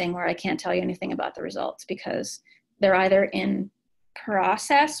annoying thing where I can't tell you anything about the results because they're either in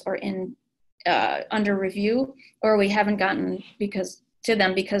process or in under review, or we haven't gotten to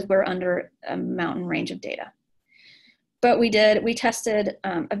them because we're under a mountain range of data. But we tested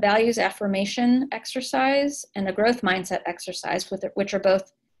a values affirmation exercise and a growth mindset exercise, which are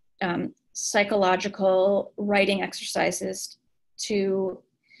both psychological writing exercises to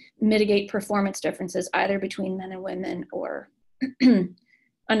mitigate performance differences either between men and women or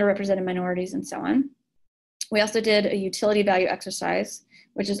underrepresented minorities and so on. We also did a utility value exercise,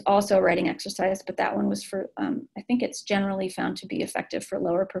 which is also a writing exercise, but that one was for, I think it's generally found to be effective for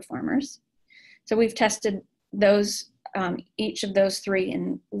lower performers. So we've tested those, each of those 3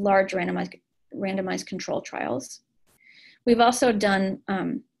 in large randomized control trials. We've also done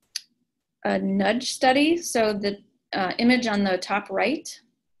a nudge study. So the image on the top right,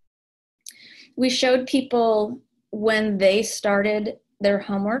 we showed people when they started their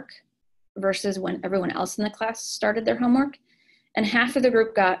homework versus when everyone else in the class started their homework. And half of the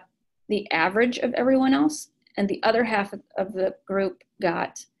group got the average of everyone else, and the other half of the group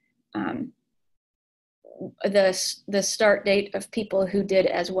got the start date of people who did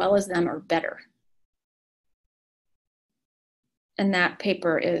as well as them or better. And that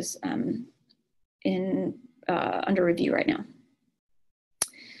paper is under review right now.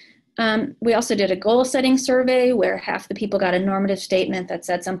 We also did a goal setting survey where half the people got a normative statement that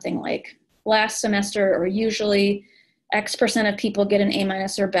said something like, last semester or usually X% of people get an A-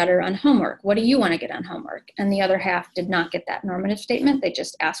 or better on homework. What do you want to get on homework? And the other half did not get that normative statement. They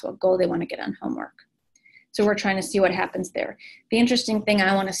just asked what goal they want to get on homework. So we're trying to see what happens there. The interesting thing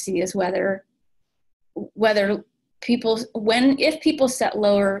I want to see is whether people, if people set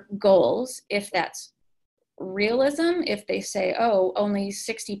lower goals, if that's realism, if they say, oh, only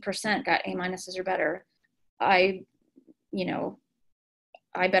 60% got A- or better, I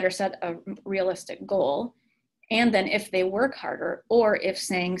better set a realistic goal. And then if they work harder, or if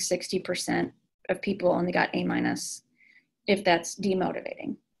saying 60% of people only got A-, if that's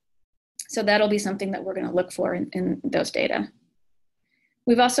demotivating. So that'll be something that we're going to look for in those data.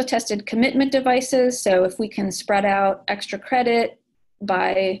 We've also tested commitment devices. So if we can spread out extra credit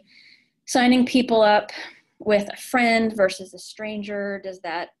by signing people up with a friend versus a stranger, does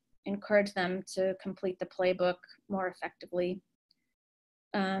that encourage them to complete the playbook more effectively?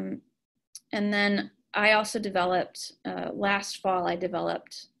 And then I also developed, last fall, I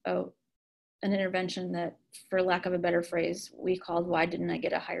developed an intervention that, for lack of a better phrase, we called Why Didn't I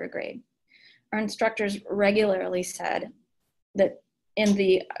Get a Higher Grade? Our instructors regularly said that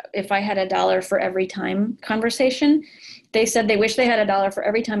if I had $1 for every time conversation, they said they wish they had $1 for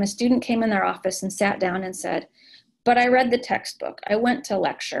every time a student came in their office and sat down and said, but I read the textbook, I went to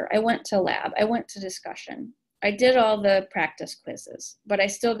lecture, I went to lab, I went to discussion, I did all the practice quizzes, but I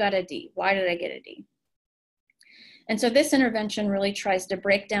still got a D. Why did I get a D? And so this intervention really tries to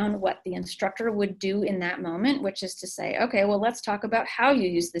break down what the instructor would do in that moment, which is to say, okay, well, let's talk about how you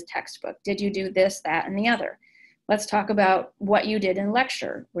use the textbook. Did you do this, that, and the other? Let's talk about what you did in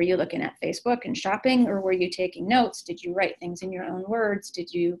lecture. Were you looking at Facebook and shopping, or were you taking notes? Did you write things in your own words?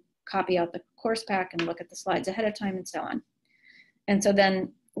 Did you copy out the course pack and look at the slides ahead of time, and so on? And so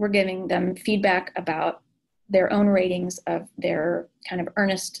then we're giving them feedback about their own ratings of their kind of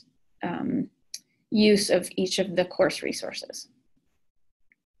earnest use of each of the course resources.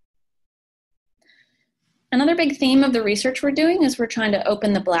 Another big theme of the research we're doing is we're trying to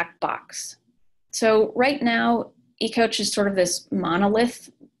open the black box. So right now, ECoach is sort of this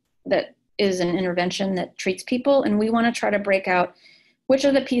monolith that is an intervention that treats people, and we want to try to break out which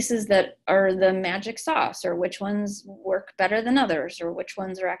are the pieces that are the magic sauce, or which ones work better than others, or which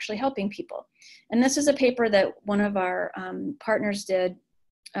ones are actually helping people. And this is a paper that one of our partners did.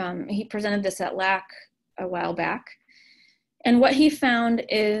 He presented this at LAC a while back. And what he found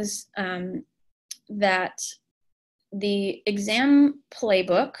is that the exam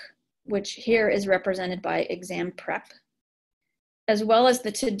playbook, which here is represented by exam prep, as well as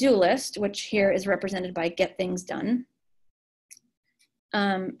the to-do list, which here is represented by get things done,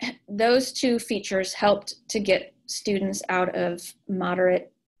 those two features helped to get students out of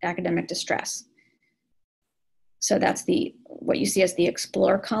moderate academic distress. So that's what you see as the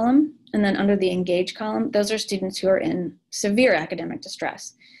explore column. And then under the engage column, those are students who are in severe academic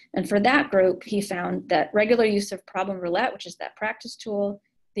distress. And for that group, he found that regular use of problem roulette, which is that practice tool,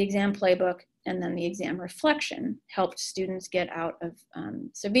 the exam playbook, and then the exam reflection helped students get out of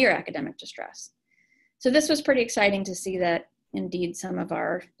severe academic distress. So this was pretty exciting to see that indeed some of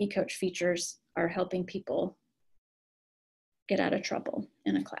our ECoach features are helping people get out of trouble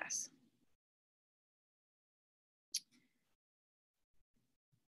in a class.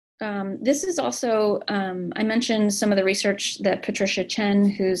 This is also, I mentioned some of the research that Patricia Chen,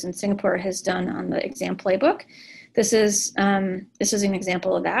 who's in Singapore, has done on the exam playbook. This is an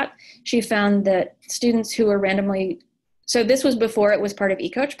example of that. She found that students who were randomly, so this was before it was part of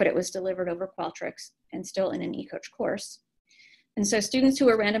ECoach, but it was delivered over Qualtrics and still in an ECoach course. And so students who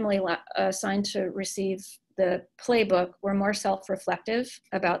were randomly assigned to receive the playbook were more self-reflective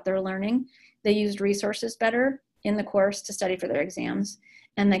about their learning. They used resources better in the course to study for their exams,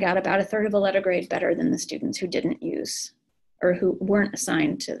 and they got about 1/3 of a letter grade better than the students who didn't use or who weren't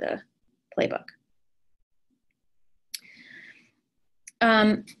assigned to the playbook.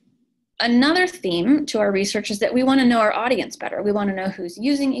 Another theme to our research is that we want to know our audience better. We want to know who's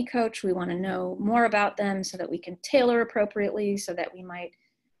using ECoach. We want to know more about them so that we can tailor appropriately, so that we might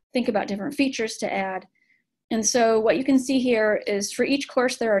think about different features to add. And so what you can see here is for each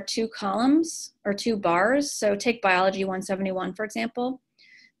course, there are 2 columns or 2 bars. So take Biology 171, for example.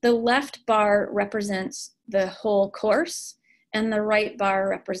 The left bar represents the whole course, and the right bar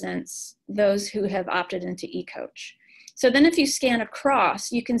represents those who have opted into ECoach. So then if you scan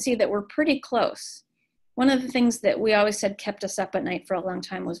across, you can see that we're pretty close. One of the things that we always said kept us up at night for a long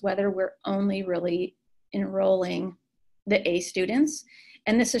time was whether we're only really enrolling the A students.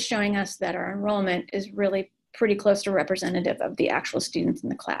 And this is showing us that our enrollment is really pretty close to representative of the actual students in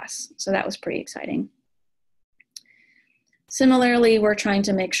the class. So that was pretty exciting. Similarly, we're trying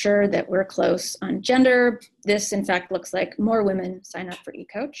to make sure that we're close on gender. This, in fact, looks like more women sign up for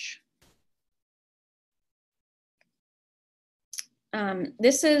ECoach.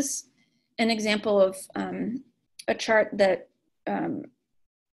 This is an example of a chart that,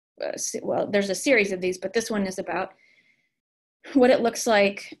 well, there's a series of these, but this one is about what it looks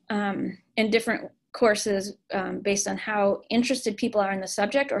like in different courses based on how interested people are in the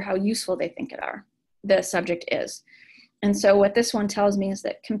subject or how useful they think the subject is. And so what this one tells me is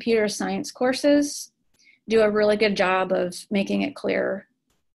that computer science courses do a really good job of making it clear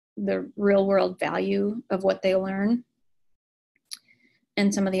the real world value of what they learn,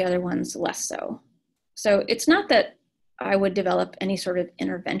 and some of the other ones less so. So it's not that I would develop any sort of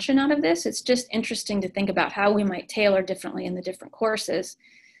intervention out of this. It's just interesting to think about how we might tailor differently in the different courses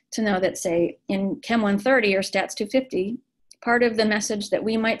to know that, say, in Chem 130 or Stats 250, part of the message that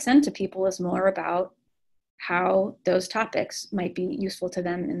we might send to people is more about how those topics might be useful to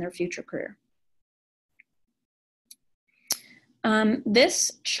them in their future career.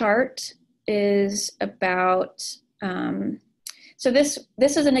 This chart is about, so this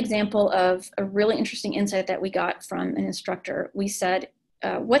is an example of a really interesting insight that we got from an instructor. We said,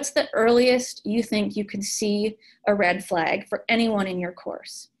 what's the earliest you think you could see a red flag for anyone in your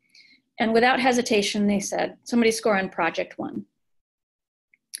course? And without hesitation, they said, somebody score on project 1.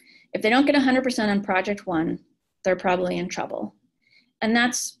 If they don't get 100% on project 1, they're probably in trouble. And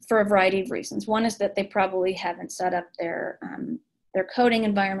that's for a variety of reasons. One is that they probably haven't set up their coding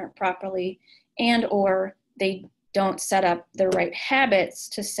environment properly, and or they don't set up the right habits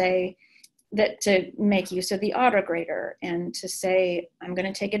to say that, to make use of the auto grader and to say, I'm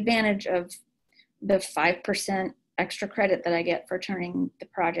going to take advantage of the 5% extra credit that I get for turning the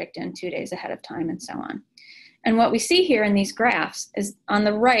project in 2 days ahead of time, and so on. And what we see here in these graphs is on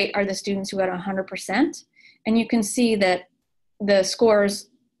the right are the students who got 100%. And you can see that the scores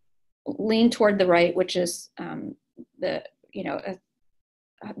lean toward the right, which is the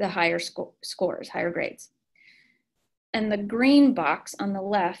higher scores, higher grades. And the green box on the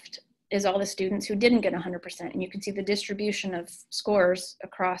left is all the students who didn't get 100%. And you can see the distribution of scores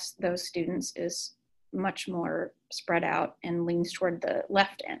across those students is much more spread out and leans toward the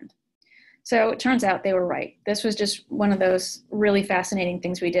left end. So it turns out they were right. This was just one of those really fascinating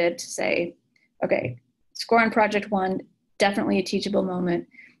things we did to say, okay, score on project 1, definitely a teachable moment.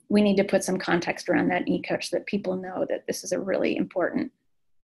 We need to put some context around that in ECoach so that people know that this is a really important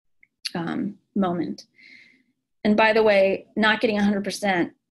moment. And by the way, not getting 100%,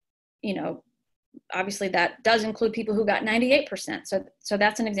 obviously that does include people who got 98%. So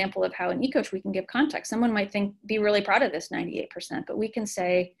that's an example of how in ECoach we can give context. Someone might be really proud of this 98%, but we can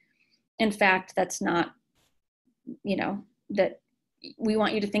say, in fact, that's not, that we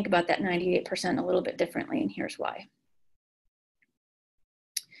want you to think about that 98% a little bit differently, and here's why.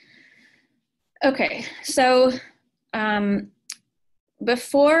 Okay, so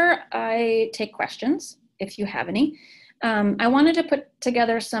before I take questions, if you have any, I wanted to put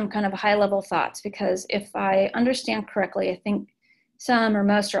together some kind of high-level thoughts, because if I understand correctly, I think some or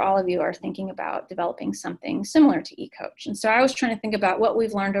most or all of you are thinking about developing something similar to ECoach. And so I was trying to think about what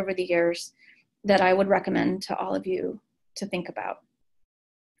we've learned over the years that I would recommend to all of you to think about.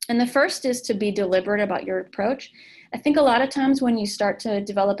 And the first is to be deliberate about your approach. I think a lot of times when you start to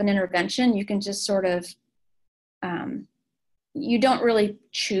develop an intervention, you can just sort of, you don't really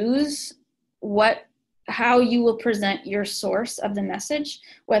choose how you will present your source of the message,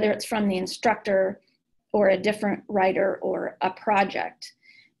 whether it's from the instructor or a different writer or a project.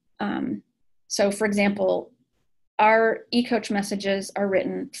 So for example, our ECoach messages are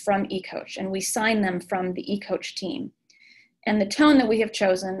written from ECoach, and we sign them from the ECoach team. And the tone that we have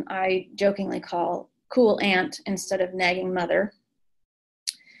chosen, I jokingly call cool aunt instead of nagging mother.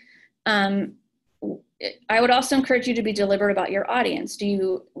 I would also encourage you to be deliberate about your audience. Do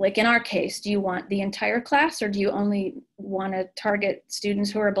you, like in our case, do you want the entire class, or do you only want to target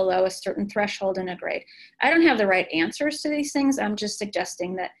students who are below a certain threshold in a grade? I don't have the right answers to these things. I'm just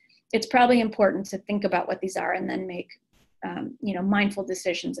suggesting that it's probably important to think about what these are and then make mindful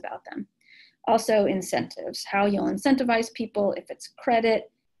decisions about them. Also, incentives, how you'll incentivize people, if it's credit,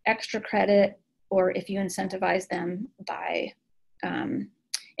 extra credit, or if you incentivize them by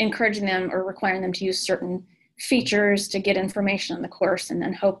encouraging them or requiring them to use certain features to get information on the course and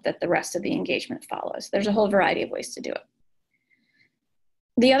then hope that the rest of the engagement follows. There's a whole variety of ways to do it.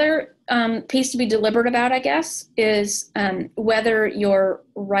 The other piece to be deliberate about, I guess, is whether your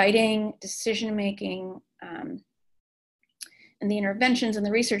writing, decision-making, and the interventions and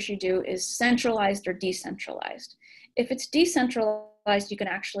the research you do is centralized or decentralized. If it's decentralized, you can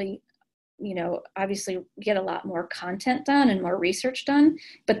actually obviously get a lot more content done and more research done,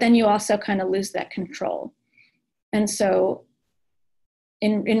 but then you also kind of lose that control. And so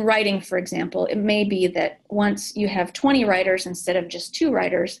in writing, for example, it may be that once you have 20 writers instead of just 2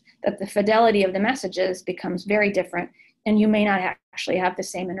 writers, that the fidelity of the messages becomes very different, and you may not actually have the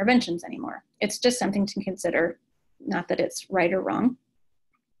same interventions anymore. It's just something to consider, not that it's right or wrong.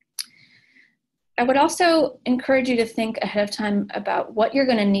 I would also encourage you to think ahead of time about what you're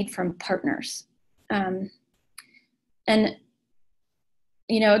going to need from partners.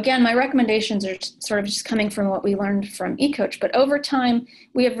 Again, my recommendations are sort of just coming from what we learned from ECoach, but over time,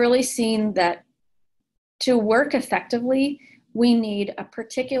 we have really seen that to work effectively, we need a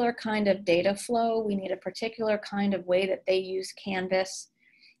particular kind of data flow. We need a particular kind of way that they use Canvas.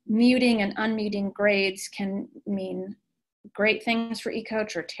 Muting and unmuting grades can mean great things for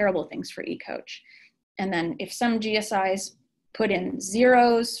ECoach or terrible things for ECoach. And then if some GSIs put in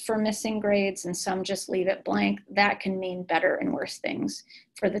zeros for missing grades and some just leave it blank, that can mean better and worse things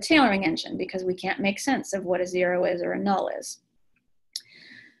for the tailoring engine, because we can't make sense of what a 0 is or a null is.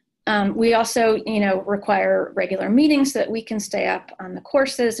 We also, require regular meetings so that we can stay up on the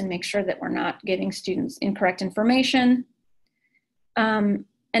courses and make sure that we're not giving students incorrect information. And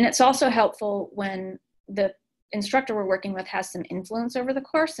it's also helpful when the instructor we're working with has some influence over the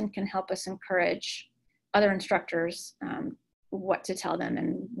course and can help us encourage other instructors what to tell them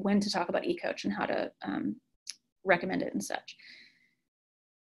and when to talk about ECoach and how to recommend it and such.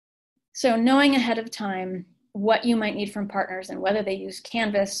 So knowing ahead of time what you might need from partners and whether they use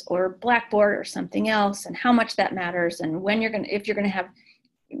Canvas or Blackboard or something else and how much that matters and when if you're going to have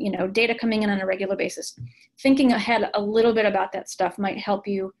data coming in on a regular basis. Thinking ahead a little bit about that stuff might help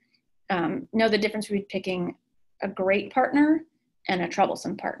you know the difference between picking a great partner and a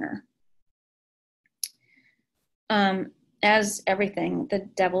troublesome partner. As everything, the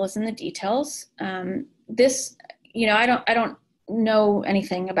devil is in the details. I don't know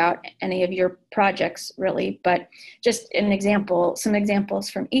anything about any of your projects really, but just some examples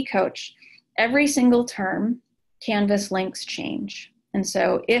from ECoach. Every single term, Canvas links change. And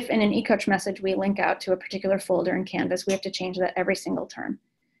so if in an ECoach message we link out to a particular folder in Canvas, we have to change that every single term.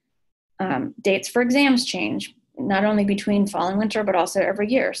 Dates for exams change, not only between fall and winter, but also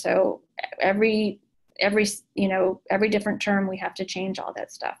every year. So every different term, we have to change all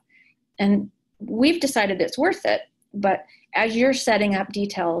that stuff. And we've decided it's worth it, but as you're setting up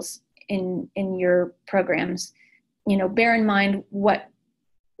details in your programs, bear in mind what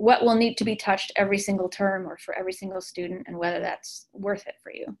will need to be touched every single term or for every single student and whether that's worth it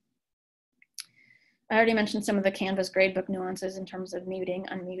for you. I already mentioned some of the Canvas gradebook nuances in terms of muting,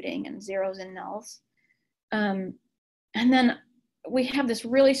 unmuting, and zeros and nulls. And then we have this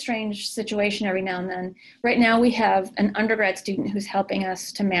really strange situation every now and then. Right now we have an undergrad student who's helping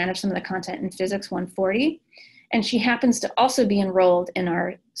us to manage some of the content in Physics 140. And she happens to also be enrolled in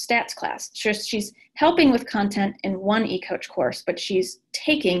our stats class. She's helping with content in one ECoach course, but she's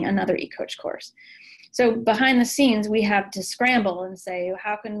taking another ECoach course. So behind the scenes, we have to scramble and say,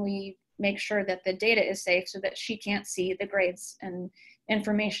 how can we make sure that the data is safe so that she can't see the grades and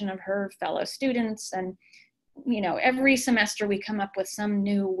information of her fellow students? And every semester we come up with some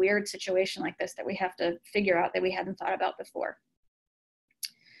new weird situation like this that we have to figure out that we hadn't thought about before.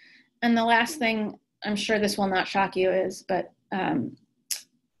 And the last thing, I'm sure this will not shock you, but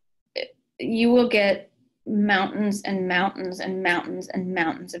you will get mountains and mountains and mountains and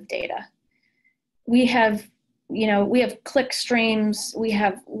mountains of data. We have click streams, we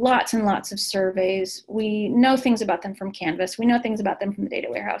have lots and lots of surveys. We know things about them from Canvas. We know things about them from the data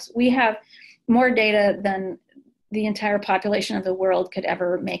warehouse. We have more data than the entire population of the world could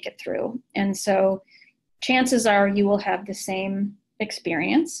ever make it through. And so chances are you will have the same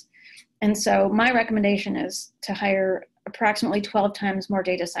experience. And so my recommendation is to hire approximately 12 times more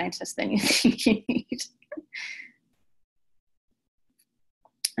data scientists than you think you need.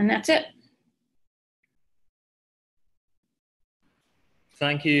 And that's it.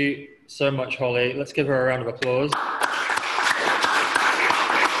 Thank you so much, Holly. Let's give her a round of applause.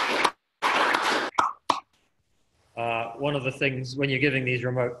 One of the things when you're giving these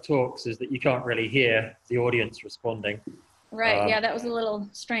remote talks is that you can't really hear the audience responding. Right, yeah, that was a little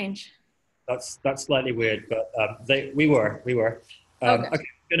strange. That's slightly weird, but we were. Okay, I'm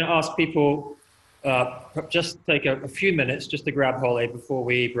going to ask people just take a few minutes just to grab Holly before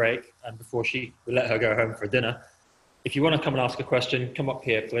we break and before we let her go home for dinner. If you want to come and ask a question, come up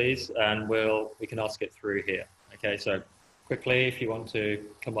here, please, and we can ask it through here. Okay, so quickly, if you want to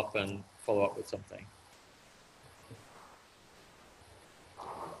come up and follow up with something.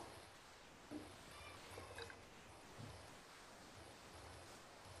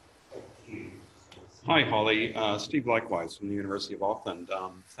 Hi, Holly. Steve Likewise from the University of Auckland.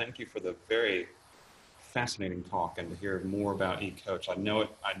 Thank you for the very fascinating talk and to hear more about ECoach. I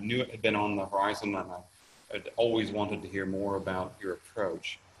knew it had been on the horizon, and I'd always wanted to hear more about your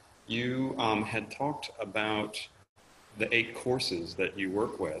approach. You had talked about the 8 courses that you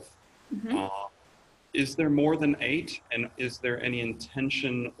work with. Mm-hmm. Is there more than 8? And is there any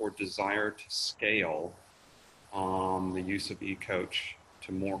intention or desire to scale the use of ECoach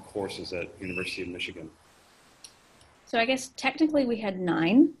to more courses at University of Michigan? So I guess technically we had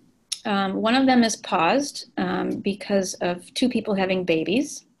 9. One of them is paused because of 2 people having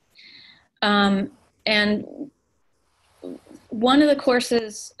babies. And one of the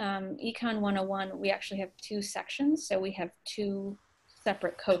courses, Econ 101, we actually have 2 sections. So we have 2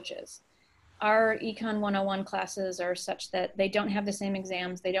 separate coaches. Our Econ 101 classes are such that they don't have the same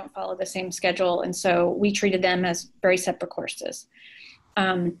exams. They don't follow the same schedule. And so we treated them as very separate courses.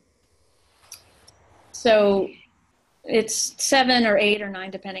 So it's 7 or 8 or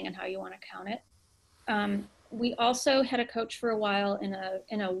 9, depending on how you want to count it. We also had a coach for a while in a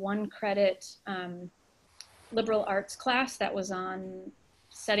 1-credit liberal arts class that was on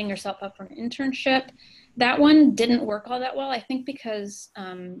setting yourself up for an internship. That one didn't work all that well, I think because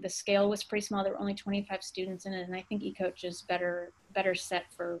the scale was pretty small. There were only 25 students in it, and I think ECoach is better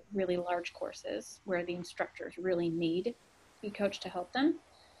set for really large courses where the instructors really need ECoach to help them.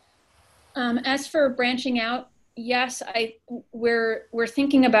 As for branching out, yes, we're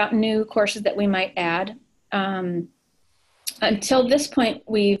thinking about new courses that we might add. Until this point,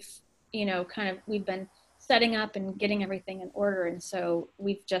 we've been setting up and getting everything in order, and so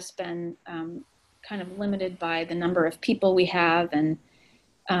we've just been kind of limited by the number of people we have and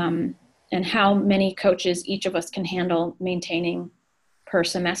how many coaches each of us can handle maintaining per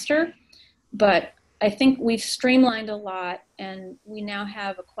semester. But I think we've streamlined a lot, and we now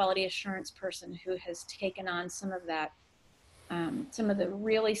have a quality assurance person who has taken on some of that, some of the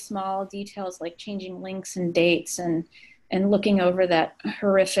really small details like changing links and dates and looking over that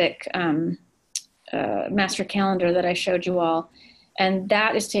horrific master calendar that I showed you all. And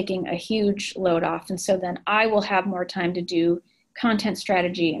that is taking a huge load off. And so then I will have more time to do content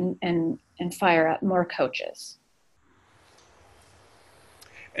strategy and fire up more coaches.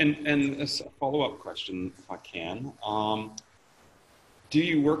 And as a follow-up question, if I can, do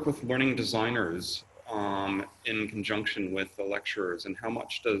you work with learning designers in conjunction with the lecturers, and how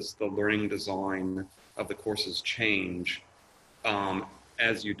much does the learning design of the courses change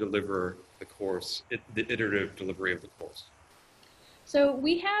as you deliver the course, the iterative delivery of the course? So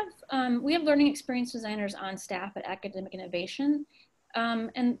we have learning experience designers on staff at Academic Innovation,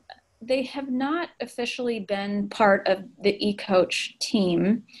 and they have not officially been part of the ECoach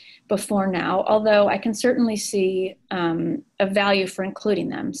team before now, although I can certainly see a value for including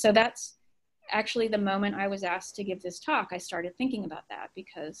them. So that's actually the moment I was asked to give this talk, I started thinking about that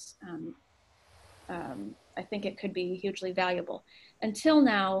because I think it could be hugely valuable. Until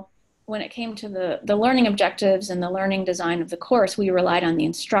now, when it came to the learning objectives and the learning design of the course, we relied on the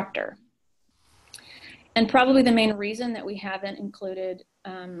instructor. And probably the main reason that we haven't included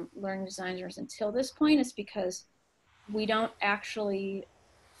learning designers until this point is because we don't actually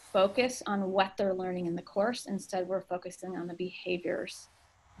focus on what they're learning in the course. Instead, we're focusing on the behaviors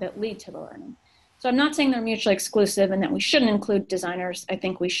that lead to the learning. So I'm not saying they're mutually exclusive and that we shouldn't include designers. I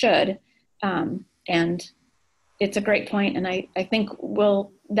think we should. And it's a great point, and I think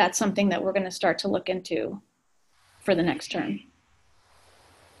that's something that we're going to start to look into for the next term.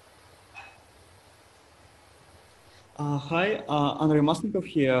 Hi, Andrei Masnikov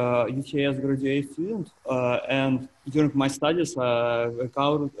here, UTS graduate student, and during my studies I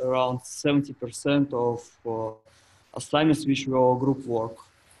covered around 70% of assignments which were group work.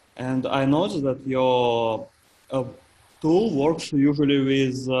 And I noticed that your tool works usually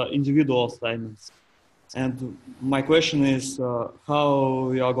with individual assignments. And my question is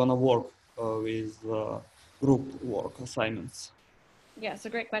how you are going to work with group work assignments? Yeah, it's a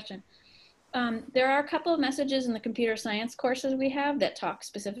great question. There are a couple of messages in the computer science courses we have that talk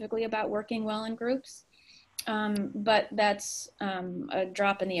specifically about working well in groups, but that's a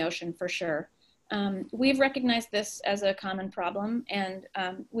drop in the ocean for sure. We've recognized this as a common problem, and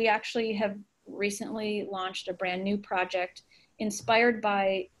we actually have recently launched a brand new project inspired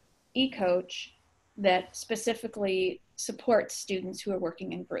by ECoach that specifically supports students who are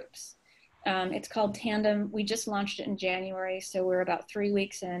working in groups. It's called Tandem. We just launched it in January, so we're about 3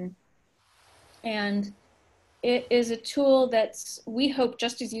 weeks in. And it is a tool that's, we hope,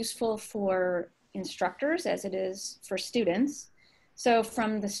 just as useful for instructors as it is for students. So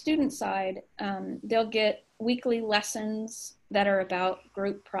from the student side, they'll get weekly lessons that are about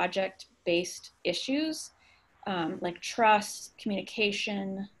group project-based issues, like trust,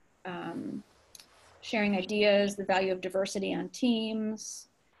 communication, sharing ideas, the value of diversity on teams.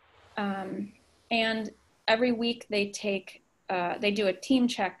 And every week they do a team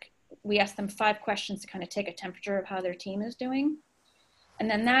check. We ask them 5 questions to kind of take a temperature of how their team is doing. And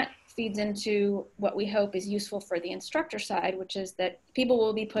then that feeds into what we hope is useful for the instructor side, which is that people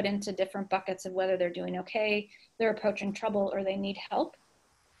will be put into different buckets of whether they're doing okay, they're approaching trouble, or they need help,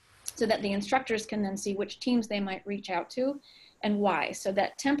 so that the instructors can then see which teams they might reach out to and why. So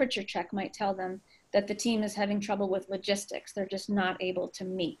that temperature check might tell them that the team is having trouble with logistics, they're just not able to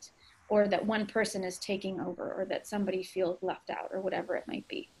meet, or that one person is taking over, or that somebody feels left out, or whatever it might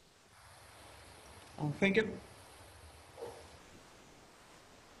be. Thank you.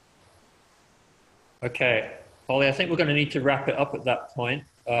 Okay, Holly, I think we're going to need to wrap it up at that point.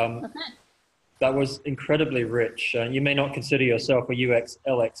 Okay. That was incredibly rich. You may not consider yourself a UX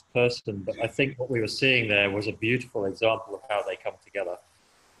LX person, but I think what we were seeing there was a beautiful example of how they come together.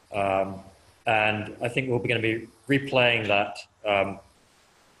 And I think we're going to be replaying that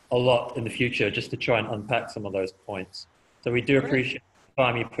a lot in the future, just to try and unpack some of those points. So we do appreciate the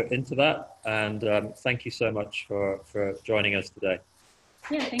time you put into that, and thank you so much for joining us today.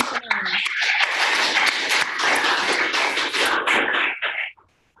 Yeah, thanks for having me.